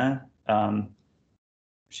 Katrina,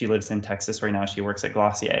 she lives in Texas right now. She works at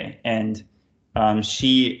Glossier, and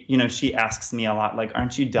she asks me a lot, like,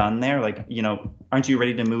 aren't you done there? Like, aren't you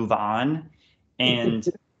ready to move on? And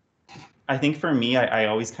I think for me, I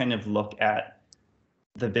always kind of look at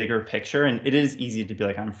the bigger picture, and it is easy to be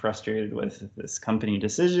like, I'm frustrated with this company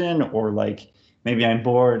decision, or like maybe I'm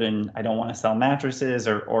bored and I don't want to sell mattresses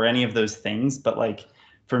or any of those things. But like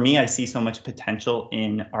for me, I see so much potential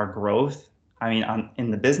in our growth. I mean, in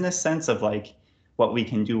the business sense of like what we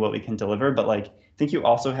can do, what we can deliver, but like I think you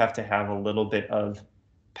also have to have a little bit of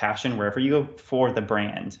passion wherever you go for the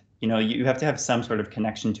brand. You have to have some sort of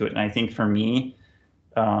connection to it. And I think for me,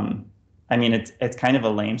 I mean, it's kind of a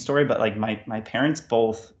lame story, but like my parents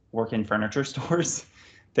both work in furniture stores.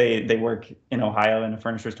 They work in Ohio in a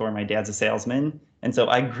furniture store. My dad's a salesman. And so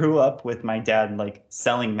I grew up with my dad like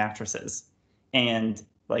selling mattresses, and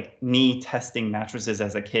like me testing mattresses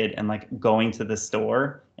as a kid, and like going to the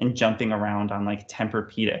store and jumping around on like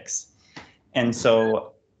Tempur-Pedics. And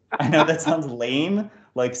so I know that sounds lame.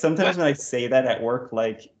 Like sometimes when I say that at work,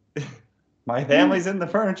 like my family's in the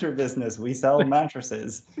furniture business, we sell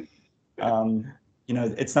mattresses.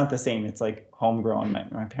 It's not the same. It's like homegrown.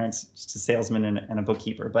 My parents just a salesman and a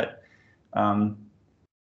bookkeeper, but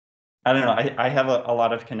I don't know. I have a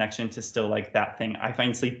lot of connection to still like that thing. I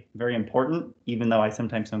find sleep very important, even though I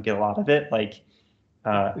sometimes don't get a lot of it. Like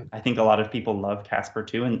I think a lot of people love Casper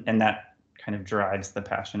too, and that kind of drives the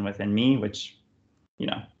passion within me, which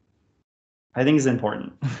I think is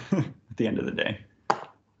important at the end of the day.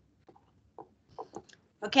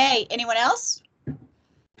 Okay, anyone else?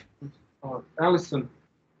 Allison.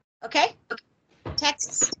 Okay,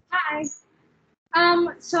 Texas. Hi.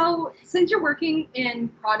 So since you're working in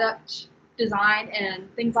product design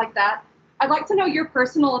and things like that, I'd like to know your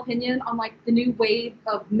personal opinion on like the new wave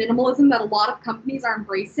of minimalism that a lot of companies are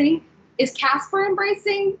embracing. Is Casper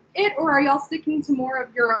embracing it, or are y'all sticking to more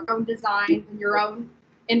of your own design and your own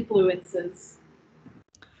influences?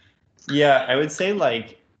 Yeah, I would say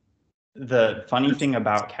like the funny thing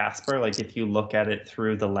about Casper, like if you look at it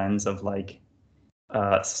through the lens of like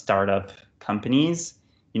startup companies,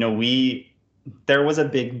 there was a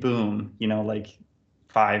big boom, like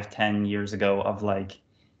 5-10 years ago of like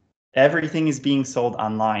everything is being sold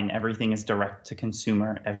online, everything is direct to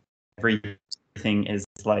consumer, everything is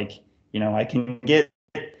like, I can get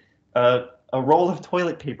a roll of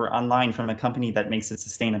toilet paper online from a company that makes it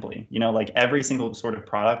sustainably. Like every single sort of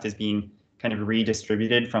product is being kind of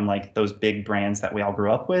redistributed from like those big brands that we all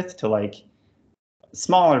grew up with to like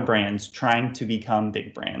smaller brands trying to become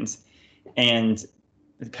big brands. And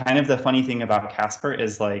kind of the funny thing about Casper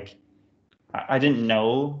is like, I didn't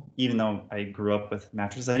know, even though I grew up with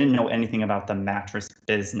mattresses, I didn't know anything about the mattress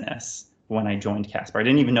business when I joined Casper. I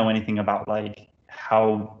didn't even know anything about like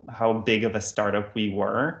how big of a startup we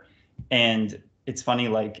were. And it's funny,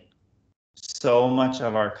 like so much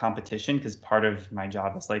of our competition, because part of my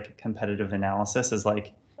job is like competitive analysis, is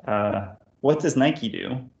like, what does Nike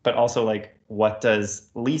do? But also like, what does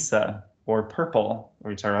Lisa or Purple,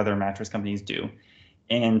 which are other mattress companies, do?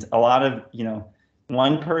 And a lot of,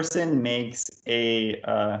 one person makes a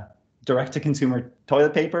direct-to-consumer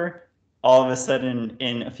toilet paper. All of a sudden,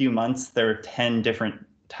 in a few months, there are 10 different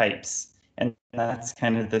types. And that's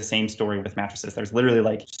kind of the same story with mattresses. There's literally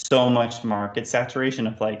like so much market saturation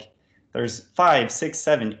of like, there's 5, 6,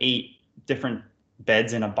 7, 8 different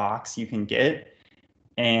beds in a box you can get.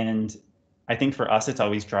 And I think for us,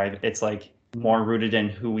 it's like more rooted in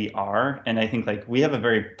who we are. And I think like we have a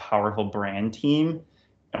very powerful brand team,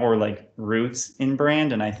 or like roots in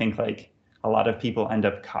brand. And I think like a lot of people end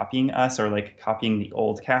up copying us, or like copying the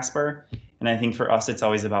old Casper. And I think for us, it's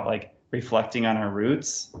always about like reflecting on our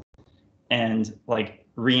roots and like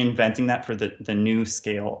reinventing that for the new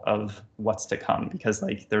scale of what's to come, because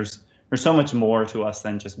like there's so much more to us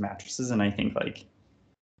than just mattresses. And I think like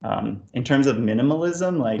in terms of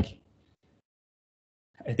minimalism, like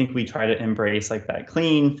I think we try to embrace like that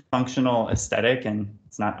clean, functional aesthetic, and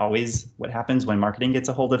it's not always what happens when marketing gets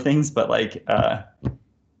a hold of things, but like,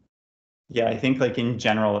 yeah, I think like in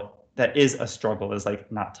general, that is a struggle, is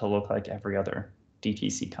like not to look like every other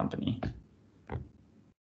DTC company.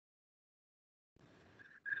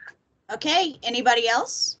 Okay, anybody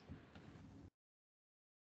else?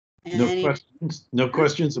 No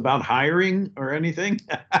questions about hiring or anything?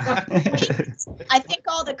 I think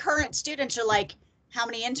all the current students are like, how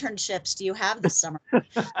many internships do you have this summer?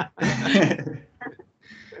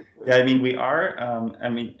 Yeah, I mean, we are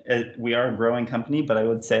a growing company, but I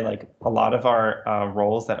would say like a lot of our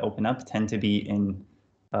roles that open up tend to be in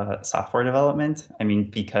software development. I mean,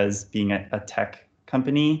 because being a tech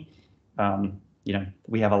company,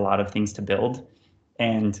 we have a lot of things to build.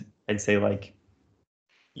 And I'd say like,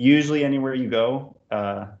 usually anywhere you go,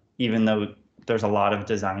 even though there's a lot of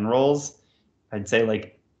design roles, I'd say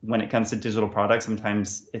like when it comes to digital products,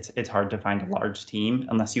 sometimes it's hard to find a large team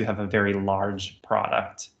unless you have a very large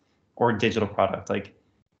product or digital product. Like,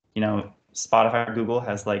 Spotify or Google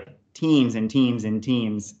has like teams and teams and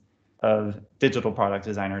teams of digital product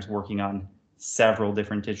designers working on several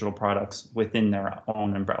different digital products within their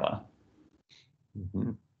own umbrella.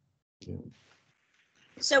 Mm-hmm. Yeah.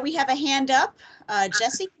 So we have a hand up.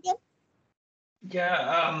 Jesse again?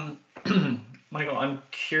 Yeah, Michael, I'm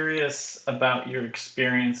curious about your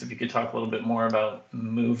experience. If you could talk a little bit more about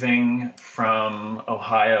moving from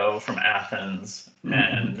Ohio, from Athens,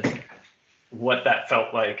 and what that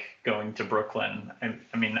felt like going to Brooklyn.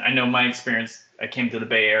 I mean, I know my experience, I came to the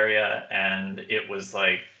Bay Area and it was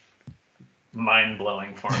like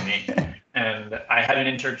mind-blowing for me. And I had an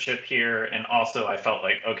internship here, and also I felt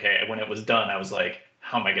like, okay, when it was done, I was like,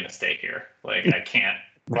 how am I going to stay here? Like, I can't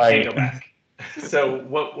go back. So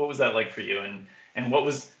what was that like for you? And what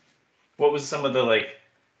was some of the, like,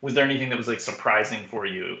 was there anything that was like surprising for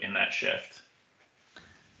you in that shift?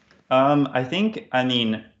 I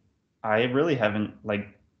mean, I really haven't, like,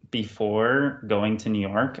 before going to New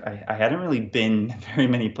York, I hadn't really been very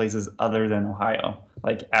many places other than Ohio,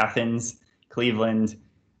 like Athens, Cleveland.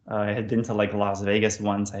 I had been to like Las Vegas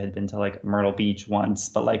once. I had been to like Myrtle Beach once,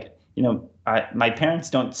 but like, my parents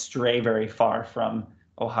don't stray very far from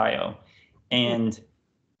Ohio. And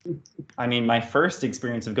I mean, my first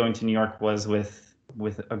experience of going to New York was with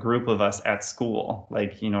a group of us at school.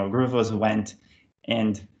 Like, a group of us went,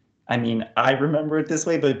 and I mean, I remember it this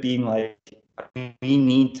way, but being like, we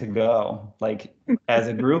need to go. Like, as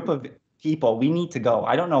a group of people, we need to go.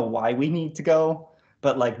 I don't know why we need to go,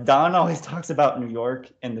 but like Don always talks about New York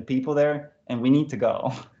and the people there, and we need to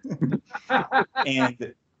go.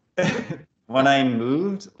 And when I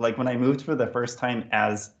moved for the first time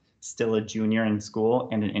as still a junior in school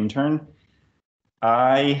and an intern,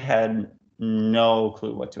 I had no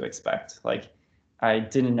clue what to expect. Like, I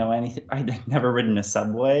didn't know anything. I'd never ridden a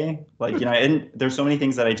subway. Like, there's so many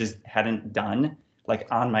things that I just hadn't done, like,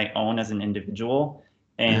 on my own as an individual.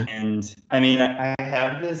 And I mean, I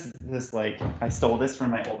have this like, I stole this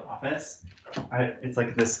from my old office. It's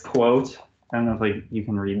like this quote. I don't know if like you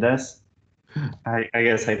can read this. I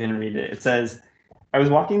guess I can read it. It says, I was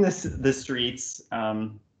walking the streets.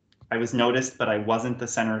 I was noticed, but I wasn't the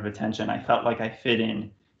center of attention. I felt like I fit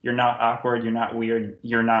in. You're not awkward. You're not weird.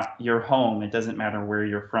 You're home. It doesn't matter where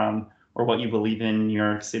you're from or what you believe in. New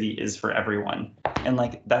York City is for everyone. And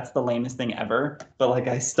like, that's the lamest thing ever. But like,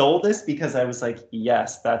 I stole this because I was like,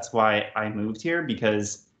 yes, that's why I moved here,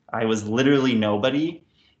 because I was literally nobody.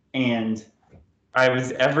 And I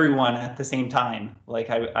was everyone at the same time. Like,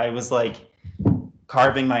 I was like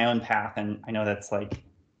carving my own path. And I know that's like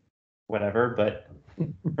whatever, but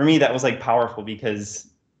for me, that was like powerful because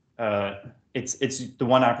it's the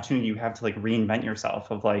one opportunity you have to like reinvent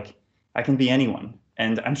yourself, of like, I can be anyone.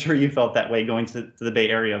 And I'm sure you felt that way going to the Bay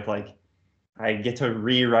Area, of like, I get to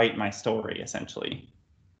rewrite my story, essentially.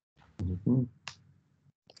 Mm-hmm.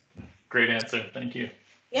 Great answer. Thank you.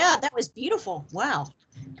 Yeah, that was beautiful. Wow.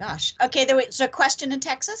 Gosh. Okay, there was a question in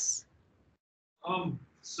Texas.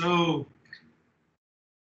 So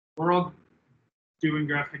we're all doing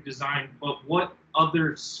graphic design, but what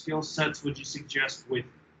other skill sets would you suggest with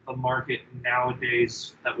the market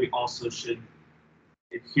nowadays that we also should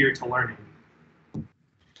adhere to learning?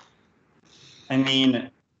 I mean,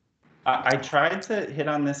 I tried to hit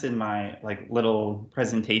on this in my like little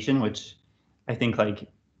presentation, which I think, like,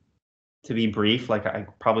 to be brief, like I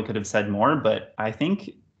probably could have said more, but I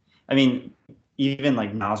mean, even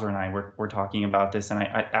like Nazar and I were talking about this, and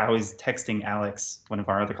I was texting Alex, one of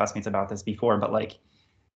our other classmates, about this before, but like,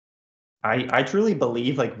 I truly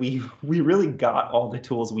believe like we really got all the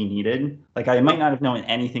tools we needed. Like, I might not have known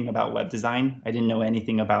anything about web design. I didn't know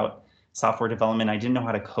anything about software development. I didn't know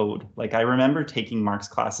how to code. Like, I remember taking Mark's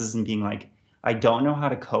classes and being like, I don't know how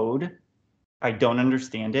to code. I don't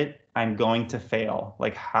understand it. I'm going to fail.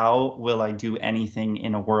 Like, how will I do anything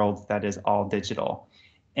in a world that is all digital?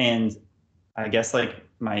 And I guess like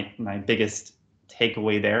my biggest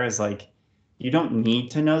takeaway there is like, you don't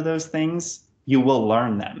need to know those things. You will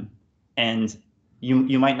learn them. And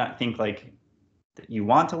you might not think like that you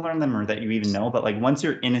want to learn them or that you even know, but like once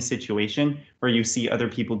you're in a situation where you see other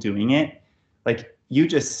people doing it, like you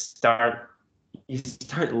start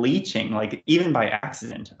leeching, like even by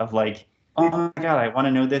accident of like, oh my God, I want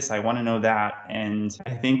to know this, I want to know that. And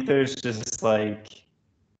I think there's just like,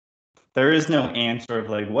 there is no answer of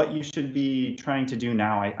like what you should be trying to do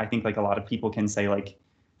now. I think like a lot of people can say like,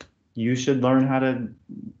 you should learn how to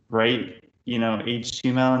write,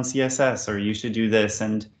 HTML and CSS, or you should do this.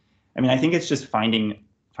 And I mean, I think it's just finding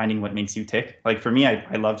what makes you tick. Like for me,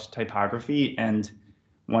 I loved typography. And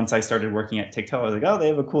once I started working at TicTail, I was like, oh, they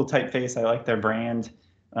have a cool typeface. I like their brand.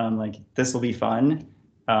 Like this will be fun.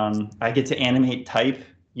 I get to animate type,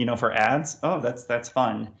 for ads. Oh, that's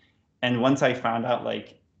fun. And once I found out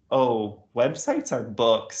like, oh, websites are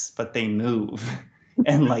books, but they move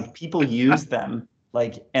and like people use them,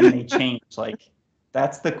 like, and they change, like,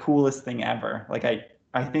 that's the coolest thing ever. Like,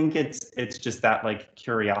 I think it's just that like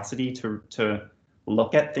curiosity to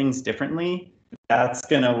look at things differently. That's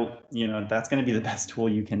gonna be the best tool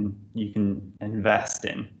you can invest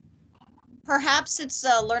in. Perhaps it's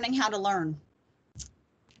learning how to learn.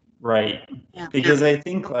 Right. Yeah. Because I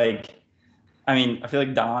think like, I mean, I feel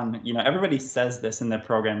like Don, everybody says this in the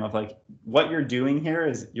program of like, what you're doing here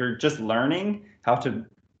is you're just learning how to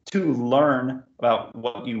learn about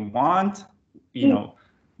what you want,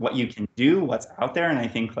 what you can do, what's out there. And I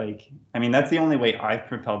think like, I mean, that's the only way I've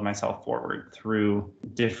propelled myself forward through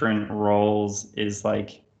different roles is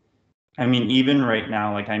like, I mean, even right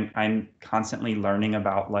now, like I'm constantly learning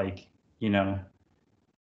about like,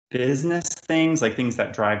 business things, like things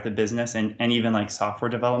that drive the business and even like software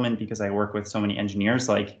development, because I work with so many engineers.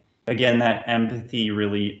 Like, again, that empathy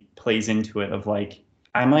really plays into it of like,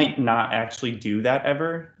 I might not actually do that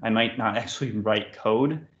ever. I might not actually write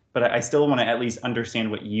code, but I still want to at least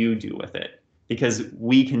understand what you do with it, because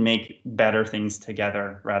we can make better things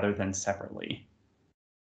together rather than separately.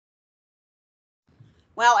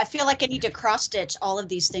 Wow, I feel like I need to cross stitch all of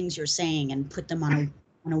these things you're saying and put them on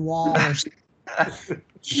a wall or something.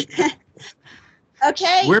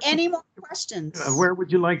 Okay, any more questions? Where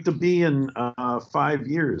would you like to be in 5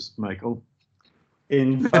 years, Michael?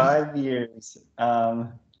 In 5 years, I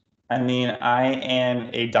mean, I am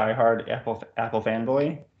a diehard Apple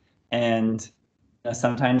fanboy, and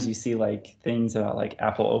sometimes you see like things about like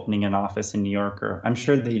Apple opening an office in New York, or I'm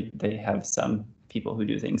sure they have some people who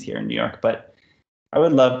do things here in New York, but I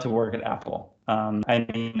would love to work at Apple. I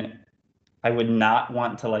mean, I would not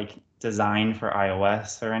want to like design for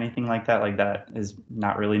iOS or anything like that. Like that is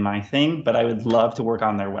not really my thing, but I would love to work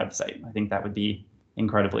on their website. I think that would be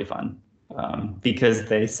incredibly fun, because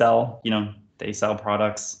they sell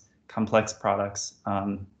products, complex products,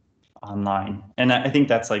 online. And I think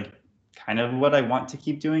that's like kind of what I want to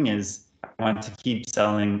keep doing is I want to keep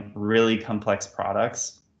selling really complex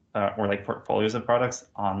products, or like portfolios of products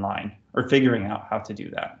online, or figuring out how to do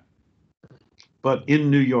that. But in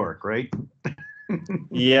New York, right?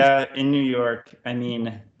 Yeah, in New York. I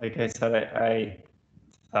mean, like I said, I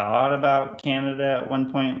thought about Canada at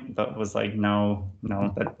one point, but was like, no,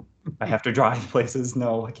 that I have to drive places.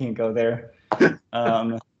 No, I can't go there.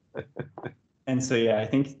 And so, yeah, I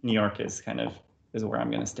think New York is where I'm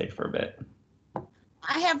going to stay for a bit.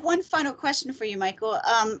 I have one final question for you, Michael.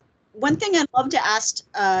 One thing I'd love to ask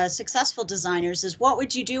successful designers is, what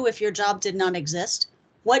would you do if your job did not exist?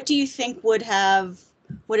 What do you think would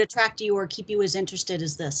attract you or keep you as interested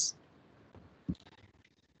as this?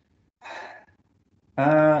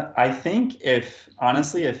 I think if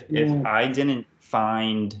I didn't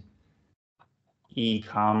find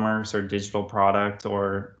e-commerce or digital product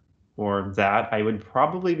or that, I would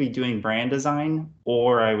probably be doing brand design,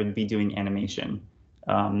 or I would be doing animation.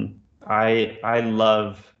 I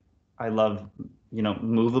love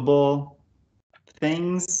movable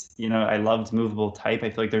things. I loved movable type. I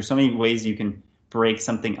feel like there's so many ways you can break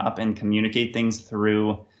something up and communicate things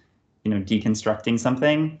through deconstructing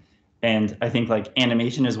something. And I think like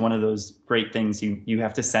animation is one of those great things. You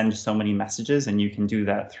have to send so many messages, and you can do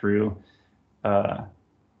that through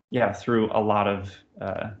through a lot of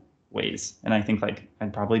ways. And I think like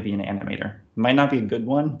I'd probably be an animator. Might not be a good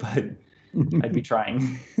one, but I'd be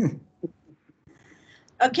trying.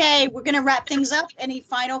 Okay, we're going to wrap things up. Any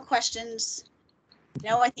final questions?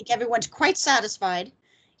 No, I think everyone's quite satisfied.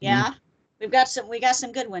 Yeah, we got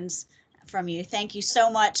some good ones. from you. Thank you so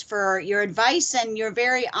much for your advice and your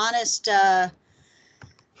very honest, I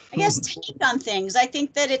guess, take on things. I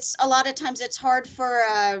think that it's a lot of times it's hard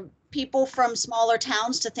for people from smaller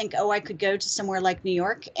towns to think, oh, I could go to somewhere like New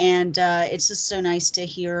York. And it's just so nice to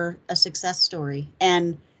hear a success story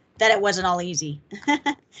and that it wasn't all easy.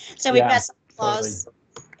 So we've got some applause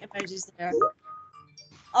emojis there.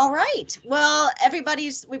 All right. Well,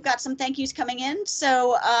 we've got some thank yous coming in.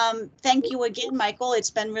 So thank you again, Michael. It's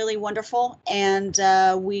been really wonderful. And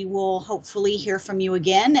we will hopefully hear from you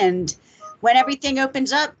again. And when everything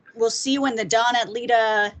opens up, we'll see you in the Dawn at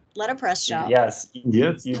Lita letterpress shop. Yes.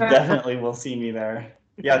 Yes. You definitely will see me there.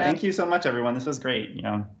 Yeah. Thank you so much, everyone. This was great.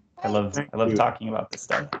 I love talking about this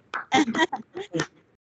stuff.